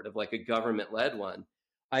of the word, of like a government-led one?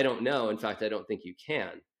 I don't know. In fact, I don't think you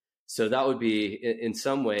can. So that would be, in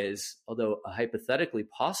some ways, although a hypothetically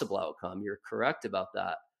possible outcome, you're correct about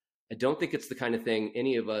that. I don't think it's the kind of thing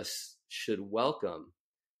any of us should welcome.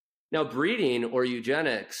 Now, breeding or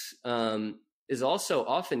eugenics is also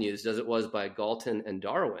often used, as it was by Galton and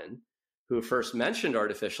Darwin, who first mentioned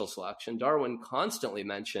artificial selection. Darwin constantly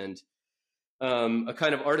mentioned a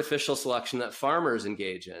kind of artificial selection that farmers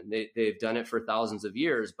engage in. They've done it for thousands of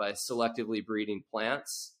years by selectively breeding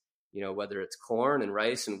plants, you know, whether it's corn and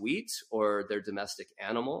rice and wheat or their domestic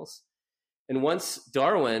animals. And once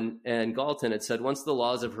Darwin and Galton had said, once the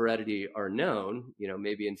laws of heredity are known, you know,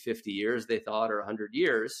 maybe in 50 years, they thought, or 100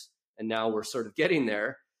 years, and now we're sort of getting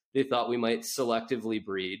there, they thought we might selectively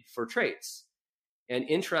breed for traits. And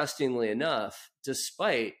interestingly enough,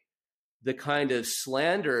 despite the kind of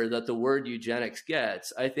slander that the word eugenics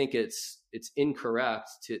gets, I think it's incorrect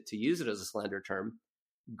to use it as a slander term.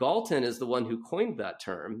 Galton is the one who coined that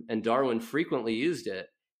term, and Darwin frequently used it,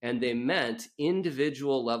 and they meant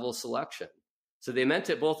individual level selection. So they meant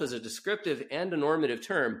it both as a descriptive and a normative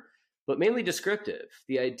term, but mainly descriptive.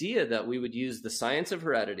 The idea that we would use the science of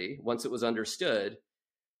heredity, once it was understood,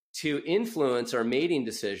 to influence our mating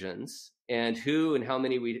decisions and who and how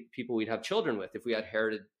many people we'd have children with if we had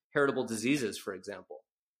heritable diseases, for example.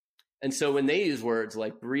 And so when they use words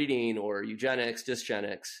like breeding or eugenics,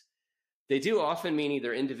 dysgenics, they do often mean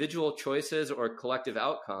either individual choices or collective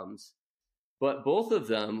outcomes, but both of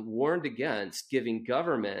them warned against giving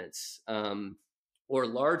governments or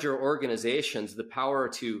larger organizations the power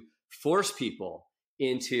to force people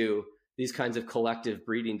into these kinds of collective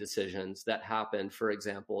breeding decisions that happened, for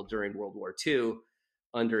example, during World War II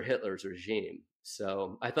under Hitler's regime.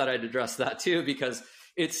 So I thought I'd address that too, because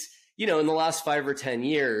it's, you know, in the last 5 or 10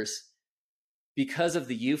 years, because of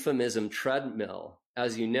the euphemism treadmill,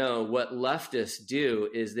 as you know, what leftists do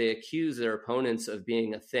is they accuse their opponents of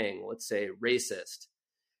being a thing, let's say racist.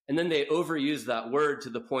 And then they overuse that word to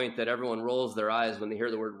the point that everyone rolls their eyes when they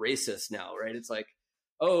hear the word racist now, right? It's like,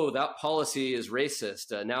 oh, that policy is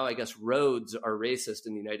racist. Now I guess roads are racist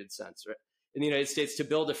in the United States, right? In the United States, to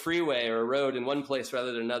build a freeway or a road in one place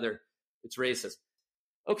rather than another, it's racist.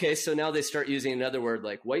 Okay, so now they start using another word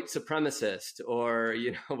like white supremacist or,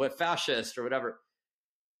 you know, what, fascist or whatever.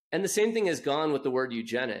 And the same thing has gone with the word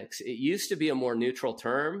eugenics. It used to be a more neutral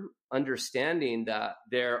term, understanding that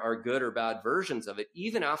there are good or bad versions of it,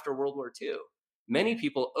 even after World War II. Many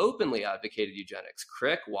people openly advocated eugenics.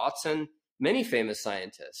 Crick, Watson, many famous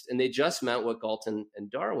scientists, and they just meant what Galton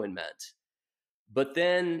and Darwin meant. But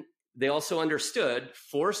then they also understood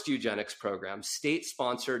forced eugenics programs,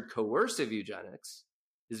 state-sponsored coercive eugenics,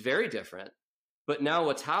 is very different. But now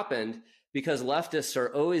what's happened, because leftists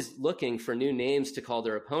are always looking for new names to call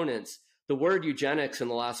their opponents, the word eugenics in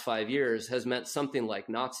the last 5 years has meant something like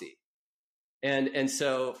Nazi. And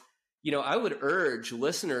so, you know, I would urge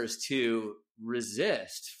listeners to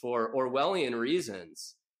resist, for Orwellian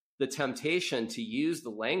reasons, the temptation to use the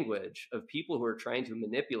language of people who are trying to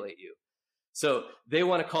manipulate you. So they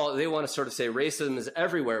want to sort of say racism is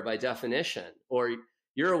everywhere by definition, or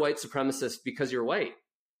you're a white supremacist because you're white.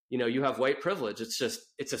 You have white privilege. It's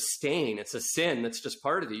a stain. It's a sin that's just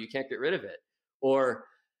part of you. You can't get rid of it. Or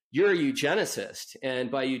you're a eugenicist.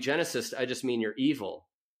 And by eugenicist, I just mean you're evil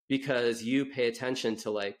because you pay attention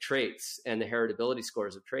to like traits and the heritability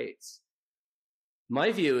scores of traits.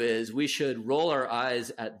 My view is we should roll our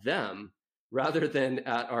eyes at them rather than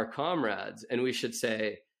at our comrades. And we should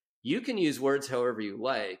say, you can use words however you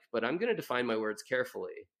like, but I'm going to define my words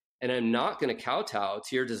carefully. And I'm not going to kowtow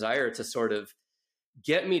to your desire to sort of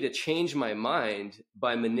get me to change my mind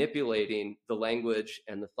by manipulating the language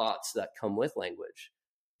and the thoughts that come with language.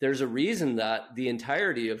 There's a reason that the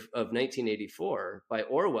entirety of 1984 by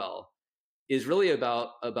Orwell is really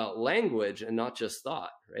about language and not just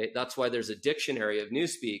thought, right? That's why there's a dictionary of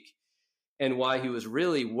newspeak, and why he was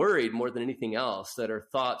really worried more than anything else that our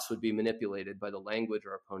thoughts would be manipulated by the language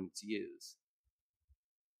our opponents use.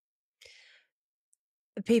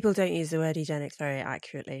 People don't use the word eugenics very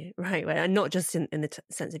accurately, right? And not just in the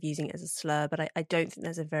sense of using it as a slur, but I don't think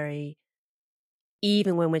there's a very,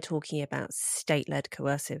 even when we're talking about state-led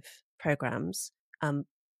coercive programs,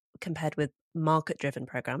 compared with market-driven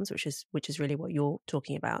programs, which is really what you're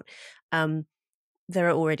talking about, there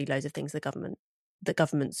are already loads of things that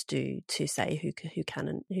governments do to say who can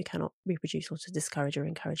and who cannot reproduce, or to discourage or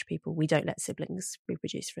encourage people. We don't let siblings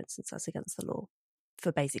reproduce, for instance. That's against the law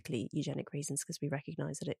for basically eugenic reasons, because we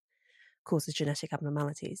recognize that it causes genetic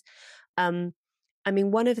abnormalities. I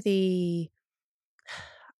mean, one of the,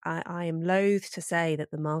 I am loath to say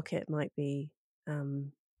that the market might be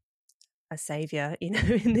a savior,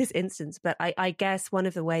 in this instance, but I guess one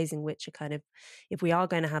of the ways in which if we are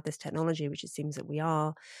going to have this technology, which it seems that we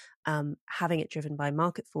are, having it driven by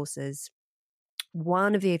market forces,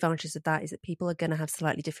 one of the advantages of that is that people are going to have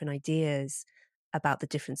slightly different ideas about the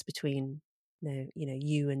difference between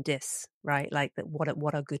you and dis, right? Like that,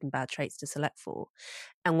 what are good and bad traits to select for.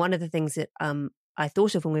 And one of the things that I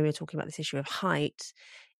thought of when we were talking about this issue of height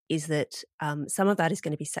is that some of that is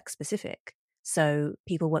going to be sex specific. So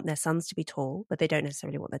people want their sons to be tall, but they don't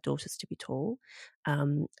necessarily want their daughters to be tall.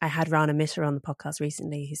 I had Rana Mitter on the podcast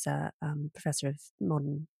recently, who's a professor of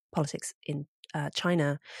modern politics in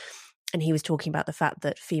China. And he was talking about the fact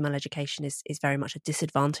that female education is very much a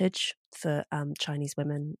disadvantage for Chinese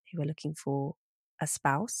women who are looking for a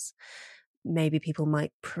spouse. Maybe people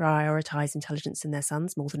might prioritize intelligence in their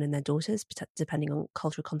sons more than in their daughters, depending on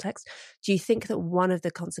cultural context. Do you think that one of the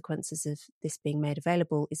consequences of this being made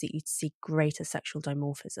available is that you'd see greater sexual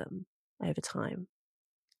dimorphism over time?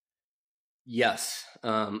 Yes,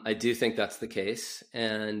 I do think that's the case.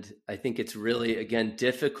 And I think it's really, again,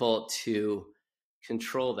 difficult to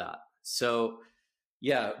control that. So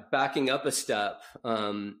yeah, backing up a step,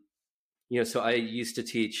 so I used to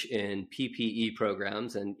teach in PPE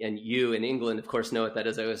programs, and you in England, of course, know what that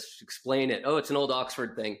is. I always explain it. Oh, it's an old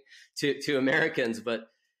Oxford thing to Americans, but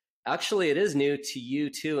actually it is new to you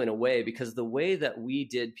too, in a way, because the way that we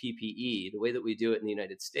did PPE, the way that we do it in the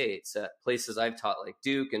United States at places I've taught like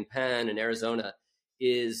Duke and Penn and Arizona,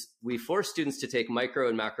 is we force students to take micro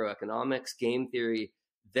and macroeconomics, game theory,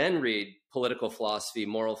 then read political philosophy,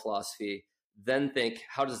 moral philosophy, then think,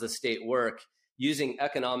 how does the state work, using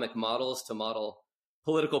economic models to model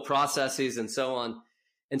political processes and so on.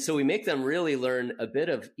 And so we make them really learn a bit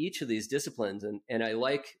of each of these disciplines. And I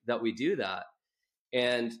like that we do that.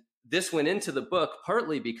 And this went into the book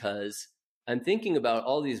partly because I'm thinking about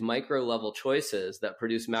all these micro level choices that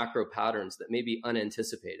produce macro patterns that may be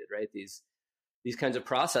unanticipated, right? These kinds of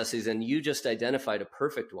processes. And you just identified a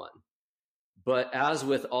perfect one. But as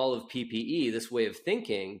with all of PPE, this way of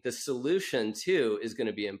thinking, the solution too is going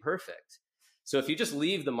to be imperfect. So if you just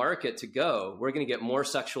leave the market to go, we're going to get more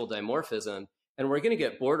sexual dimorphism, and we're going to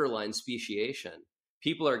get borderline speciation.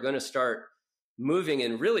 People are going to start moving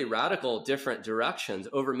in really radical different directions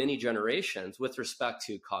over many generations with respect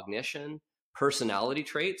to cognition, personality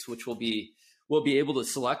traits, which we'll be able to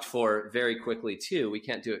select for very quickly too. We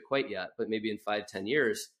can't do it quite yet, but maybe in 5-10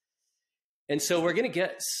 years. And so we're going to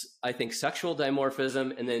get, I think, sexual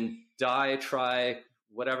dimorphism, and then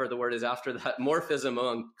whatever the word is after that, morphism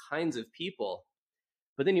among kinds of people.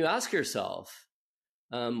 But then you ask yourself,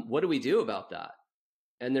 what do we do about that?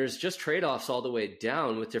 And there's just trade-offs all the way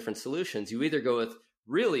down with different solutions. You either go with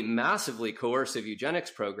really massively coercive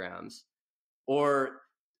eugenics programs, or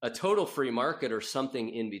a total free market, or something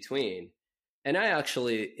in between. And I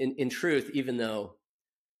actually, in truth, even though,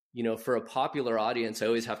 for a popular audience, I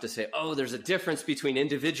always have to say, oh, there's a difference between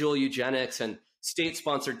individual eugenics and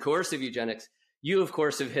state-sponsored coercive eugenics. you, of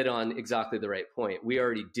course, have hit on exactly the right point. We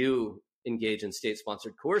already do engage in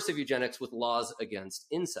state-sponsored coercive eugenics with laws against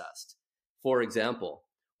incest, for example,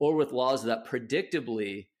 or with laws that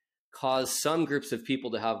predictably cause some groups of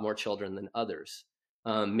people to have more children than others,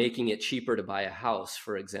 making it cheaper to buy a house,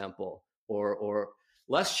 for example, or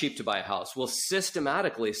less cheap to buy a house, will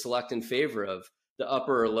systematically select in favor of the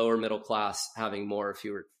upper or lower middle class having more or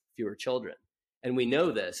fewer children. And we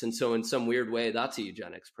know this. And so in some weird way, that's a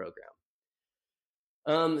eugenics program.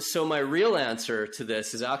 So my real answer to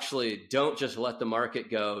this is actually don't just let the market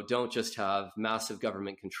go. Don't just have massive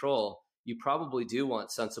government control. You probably do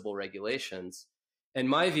want sensible regulations. And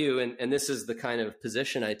my view, and this is the kind of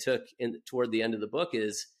position I took toward the end of the book,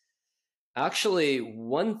 is actually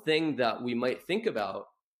one thing that we might think about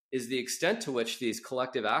is the extent to which these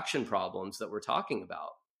collective action problems that we're talking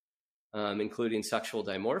about, including sexual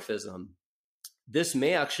dimorphism, this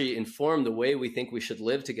may actually inform the way we think we should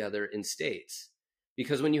live together in states.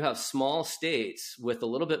 Because when you have small states with a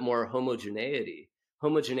little bit more homogeneity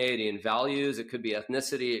in values, it could be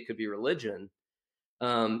ethnicity, it could be religion.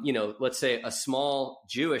 Let's say a small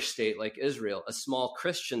Jewish state like Israel, a small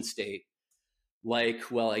Christian state like,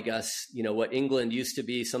 well, I guess, what England used to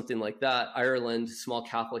be, something like that, Ireland, small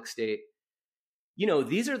Catholic state.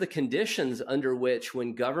 These are the conditions under which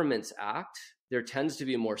when governments act, there tends to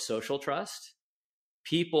be more social trust.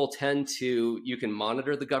 People you can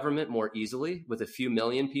monitor the government more easily with a few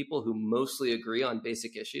million people who mostly agree on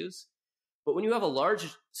basic issues. But when you have a large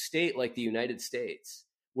state like the United States,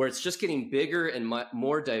 where it's just getting bigger and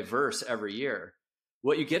more diverse every year,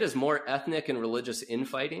 what you get is more ethnic and religious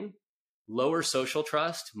infighting, lower social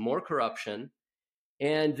trust, more corruption.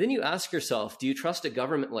 And then you ask yourself, do you trust a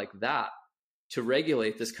government like that to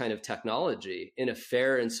regulate this kind of technology in a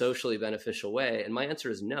fair and socially beneficial way? And my answer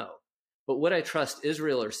is no. But would I trust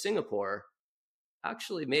Israel or Singapore?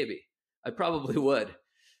 Actually, maybe. I probably would.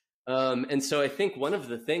 And so I think one of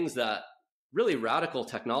the things that really radical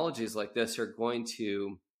technologies like this are going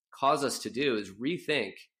to cause us to do is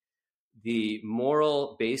rethink the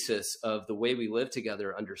moral basis of the way we live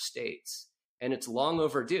together under states. And it's long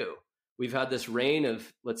overdue. We've had this reign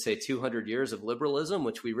of, let's say, 200 years of liberalism,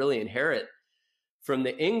 which we really inherit from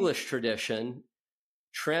the English tradition,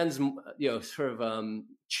 changed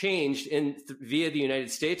via the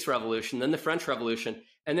United States Revolution, then the French Revolution,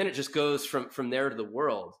 and then it just goes from there to the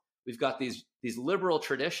world. We've got these liberal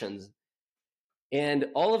traditions, and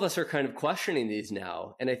all of us are kind of questioning these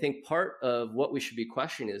now. And I think part of what we should be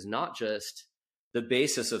questioning is not just the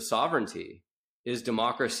basis of sovereignty. Is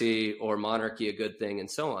democracy or monarchy a good thing,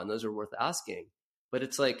 and so on? Those are worth asking. But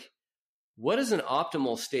it's like, what does an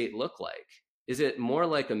optimal state look like? Is it more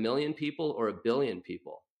like 1 million people or 1 billion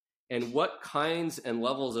people? And what kinds and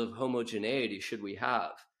levels of homogeneity should we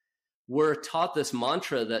have? We're taught this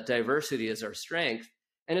mantra that diversity is our strength,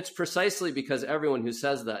 and it's precisely because everyone who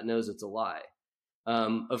says that knows it's a lie.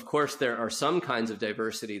 Of course, there are some kinds of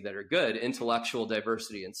diversity that are good, intellectual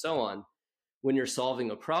diversity and so on, when you're solving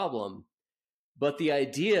a problem. But the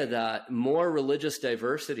idea that more religious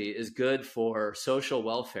diversity is good for social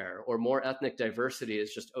welfare or more ethnic diversity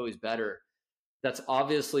is just always better, that's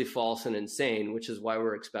obviously false and insane, which is why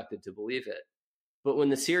we're expected to believe it. But when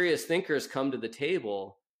the serious thinkers come to the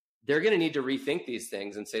table, they're going to need to rethink these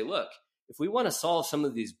things and say, look, if we want to solve some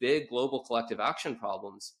of these big global collective action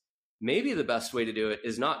problems, maybe the best way to do it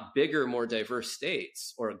is not bigger, more diverse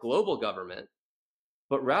states or a global government,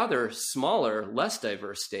 but rather smaller, less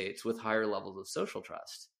diverse states with higher levels of social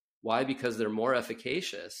trust. Why? Because they're more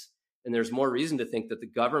efficacious, and there's more reason to think that the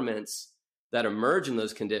governments that emerge in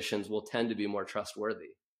those conditions will tend to be more trustworthy.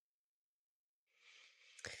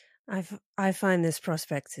 I find this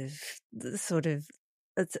prospect of sort of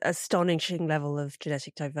astonishing level of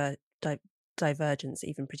genetic divergence,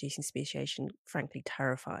 even producing speciation, frankly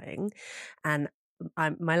terrifying. And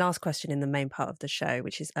my last question in the main part of the show,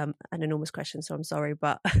 which is an enormous question, so I'm sorry,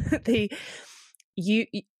 but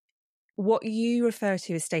what you refer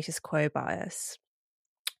to as status quo bias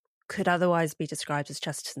could otherwise be described as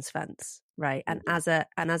Chesterton's fence, right? And as a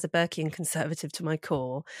Burkean conservative to my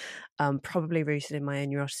core, probably rooted in my own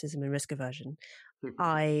neuroticism and risk aversion,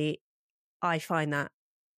 I find that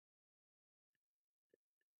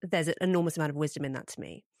there's an enormous amount of wisdom in that to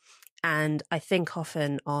me. And I think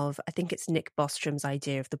often I think it's Nick Bostrom's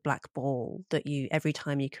idea of the black ball, that every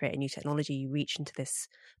time you create a new technology, you reach into this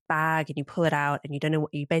bag and you pull it out and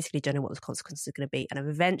you basically don't know what the consequences are going to be. And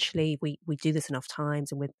eventually we do this enough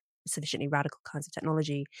times, and with sufficiently radical kinds of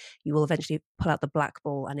technology, you will eventually pull out the black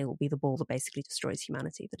ball, and it will be the ball that basically destroys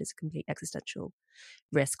humanity, that is a complete existential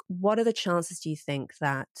risk. What are the chances, do you think,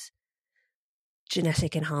 that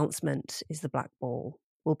genetic enhancement is the black ball?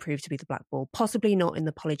 will prove to be the black ball, possibly not in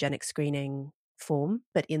the polygenic screening form,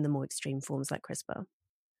 but in the more extreme forms like CRISPR?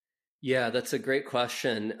 Yeah, that's a great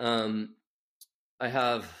question.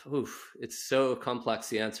 It's so complex,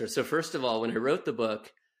 the answer. So first of all, when I wrote the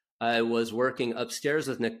book, I was working upstairs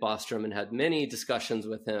with Nick Bostrom and had many discussions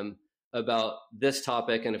with him about this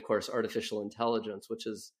topic and, of course, artificial intelligence, which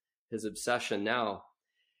is his obsession now.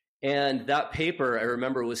 And that paper, I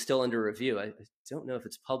remember, was still under review. I don't know if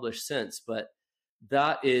it's published since, but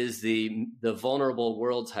that is the vulnerable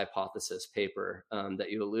worlds hypothesis paper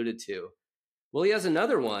that you alluded to. Well, he has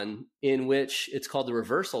another one in which it's called the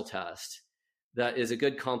reversal test. That is a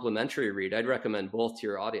good complementary read. I'd recommend both to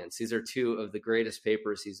your audience. These are two of the greatest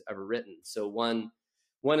papers he's ever written. So one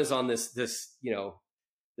is on this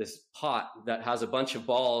pot that has a bunch of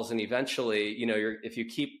balls, and eventually, if you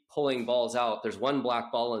keep pulling balls out, there's one black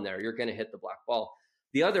ball in there, you're going to hit the black ball.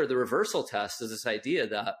 The other, the reversal test, is this idea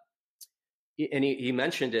that, and he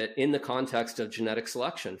mentioned it in the context of genetic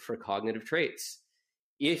selection for cognitive traits.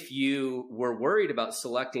 If you were worried about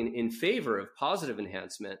selecting in favor of positive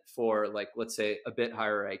enhancement for, like, let's say, a bit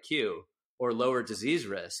higher IQ or lower disease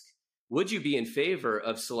risk, would you be in favor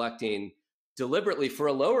of selecting deliberately for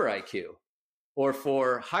a lower IQ or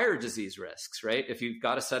for higher disease risks, right? If you've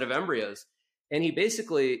got a set of embryos. And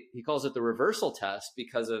he calls it the reversal test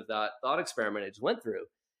because of that thought experiment I just went through.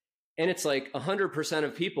 And it's like 100%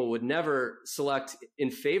 of people would never select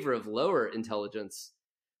in favor of lower intelligence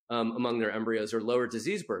among their embryos or lower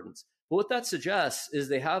disease burdens. But what that suggests is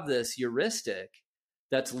they have this heuristic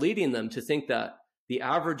that's leading them to think that the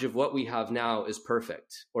average of what we have now is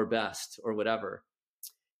perfect or best or whatever.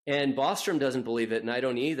 And Bostrom doesn't believe it, and I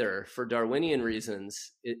don't either. For Darwinian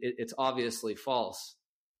reasons, it's obviously false.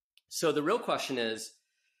 So the real question is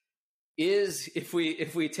if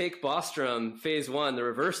we take Bostrom phase 1, the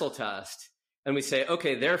reversal test, and we say,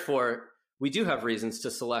 okay, therefore, we do have reasons to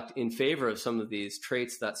select in favor of some of these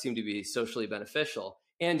traits that seem to be socially beneficial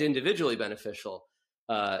and individually beneficial,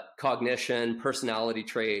 cognition, personality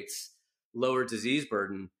traits, lower disease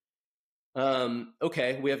burden.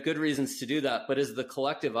 Okay, we have good reasons to do that, but is the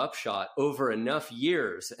collective upshot over enough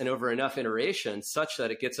years and over enough iterations such that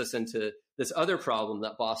it gets us into this other problem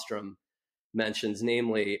that Bostrom mentions,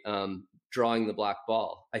 namely drawing the black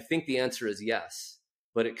ball? I think the answer is yes.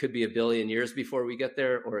 But it could be a billion years before we get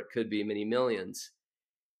there, or it could be many millions.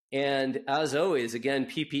 And as always, again,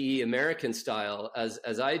 PPE American style,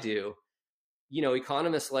 as I do,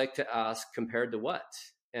 economists like to ask compared to what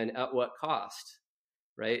and at what cost,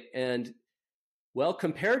 right? And well,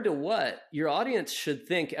 compared to what, your audience should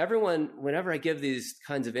think. Everyone, whenever I give these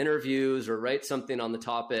kinds of interviews or write something on the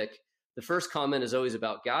topic, the first comment is always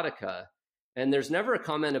about Gattaca. And there's never a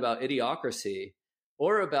comment about idiocracy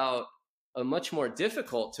or about a much more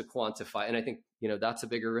difficult to quantify. And I think, that's a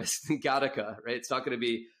bigger risk than Gattaca, right? It's not going to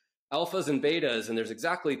be alphas and betas, and there's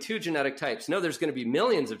exactly 2 genetic types. No, there's going to be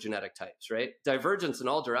millions of genetic types, right? Divergence in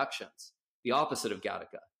all directions, the opposite of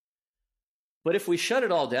Gattaca. But if we shut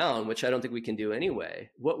it all down, which I don't think we can do anyway,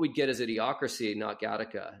 what we'd get is idiocracy, not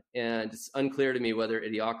Gattaca. And it's unclear to me whether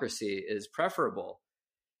idiocracy is preferable.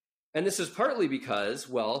 And this is partly because,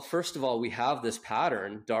 well, first of all, we have this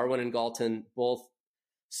pattern. Darwin and Galton both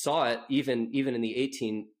saw it even in the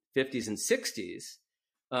 1850s and 60s,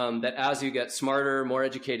 that as you get smarter, more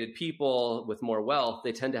educated people with more wealth,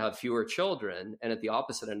 they tend to have fewer children. And at the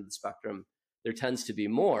opposite end of the spectrum, there tends to be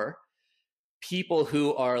more. People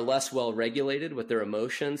who are less well regulated with their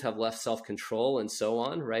emotions, have less self-control and so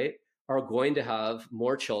on, right, are going to have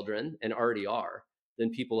more children, and already are,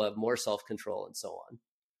 than people who have more self-control and so on.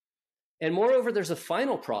 And moreover, there's a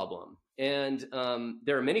final problem. And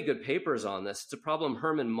there are many good papers on this. It's a problem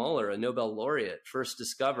Hermann Muller, a Nobel laureate, first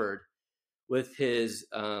discovered with his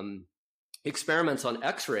experiments on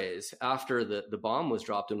X-rays after the bomb was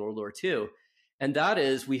dropped in World War II. And that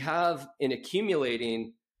is, we have an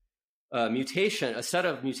accumulating mutation, a set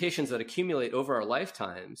of mutations that accumulate over our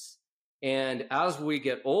lifetimes. And as we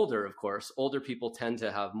get older, of course, older people tend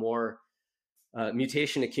to have more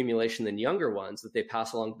mutation accumulation than younger ones that they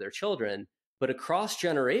pass along to their children. But across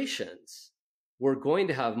generations, we're going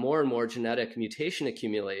to have more and more genetic mutation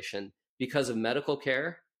accumulation because of medical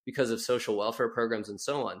care, because of social welfare programs, and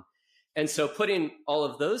so on. And so putting all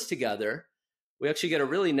of those together, we actually get a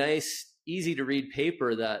really nice, easy to read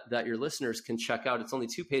paper that your listeners can check out. It's only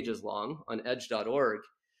 2 pages long on edge.org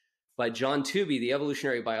by John Tooby, the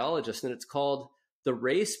evolutionary biologist. And it's called The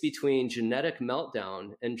Race Between Genetic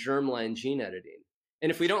Meltdown and Germline Gene Editing.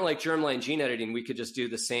 And if we don't like germline gene editing, we could just do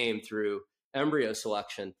the same through embryo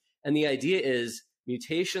selection. And the idea is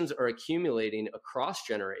mutations are accumulating across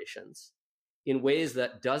generations in ways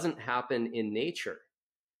that doesn't happen in nature.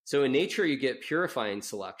 So in nature, you get purifying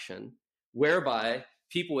selection, whereby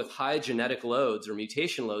people with high genetic loads or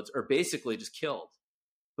mutation loads are basically just killed.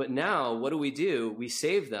 But now what do? We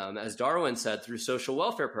save them, as Darwin said, through social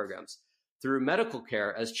welfare programs, through medical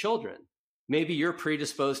care as children. Maybe you're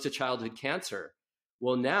predisposed to childhood cancer.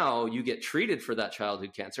 Well, now you get treated for that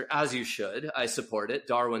childhood cancer, as you should. I support it.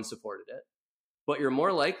 Darwin supported it. But you're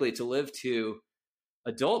more likely to live to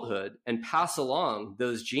adulthood and pass along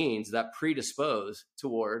those genes that predispose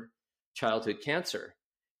toward childhood cancer.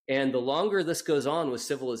 And the longer this goes on with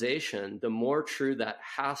civilization, the more true that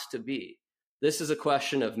has to be. This is a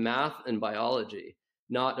question of math and biology,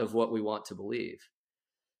 not of what we want to believe.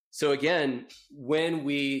 So again, when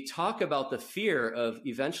we talk about the fear of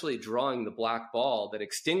eventually drawing the black ball that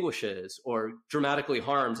extinguishes or dramatically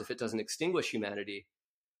harms if it doesn't extinguish humanity,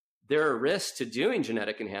 there are risks to doing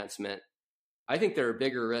genetic enhancement. I think there are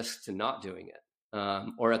bigger risks to not doing it.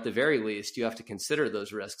 Or at the very least, you have to consider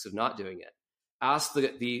those risks of not doing it. Ask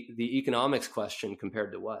the economics question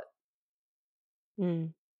compared to what?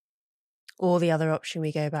 Mm. Or the other option,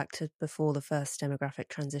 we go back to before the first demographic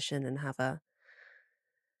transition and have a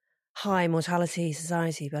high mortality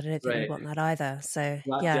society, but I don't think we want that either. So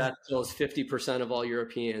Death kills 50% of all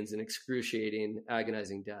Europeans in excruciating,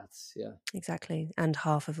 agonizing deaths. Yeah, exactly. And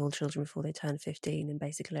half of all children before they turn 15 in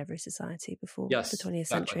basically every society before the 20th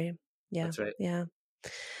century. Yeah, that's right. Yeah.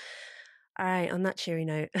 All right. On that cheery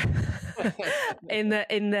note, in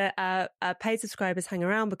the paid subscribers, hang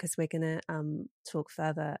around because we're going to talk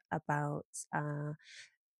further about.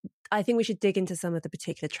 I think we should dig into some of the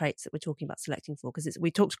particular traits that we're talking about selecting for, because we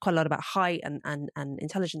talked quite a lot about height and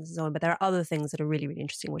intelligence and so on, but there are other things that are really, really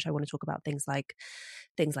interesting, which I want to talk about. Things like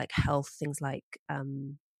health, things like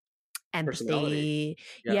empathy.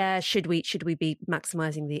 Yeah. Should we be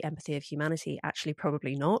maximizing the empathy of humanity? Actually,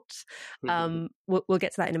 probably not. We'll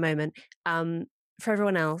get to that in a moment. For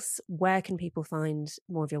everyone else, where can people find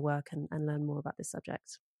more of your work and learn more about this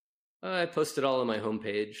subject? I posted all on my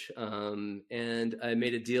homepage, and I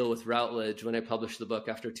made a deal with Routledge when I published the book.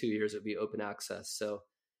 After 2 years, it would be open access. So,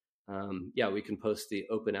 we can post the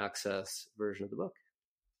open access version of the book.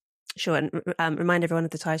 Sure, and remind everyone of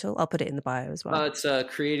the title. I'll put it in the bio as well. It's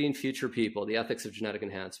Creating Future People, The Ethics of Genetic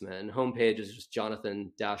Enhancement. And homepage is just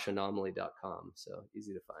jonathan-anomaly.com, so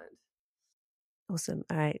easy to find. Awesome.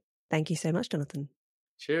 All right. Thank you so much, Jonathan.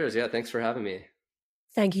 Cheers. Yeah, thanks for having me.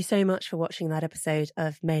 Thank you so much for watching that episode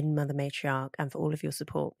of Maiden, Mother, Matriarch, and for all of your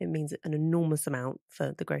support. It means an enormous amount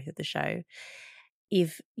for the growth of the show.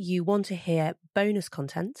 If you want to hear bonus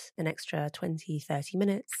content, an extra 20, 30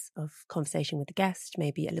 minutes of conversation with the guest,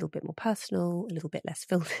 maybe a little bit more personal, a little bit less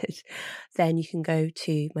filtered, then you can go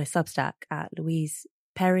to my Substack at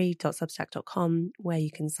louiseperry.substack.com, where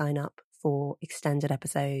you can sign up for extended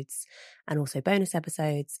episodes and also bonus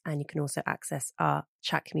episodes. And you can also access our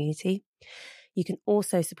chat community. You can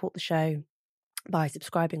also support the show by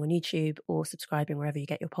subscribing on YouTube or subscribing wherever you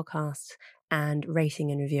get your podcasts, and rating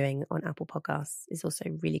and reviewing on Apple Podcasts is also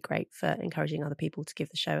really great for encouraging other people to give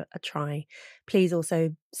the show a try. Please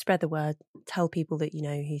also spread the word, tell people that you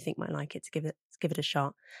know who you think might like it to give it a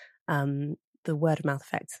shot. The word of mouth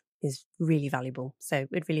effect is really valuable, so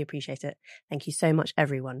we'd really appreciate it. Thank you so much,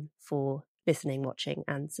 everyone, for listening, watching,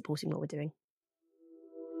 and supporting what we're doing.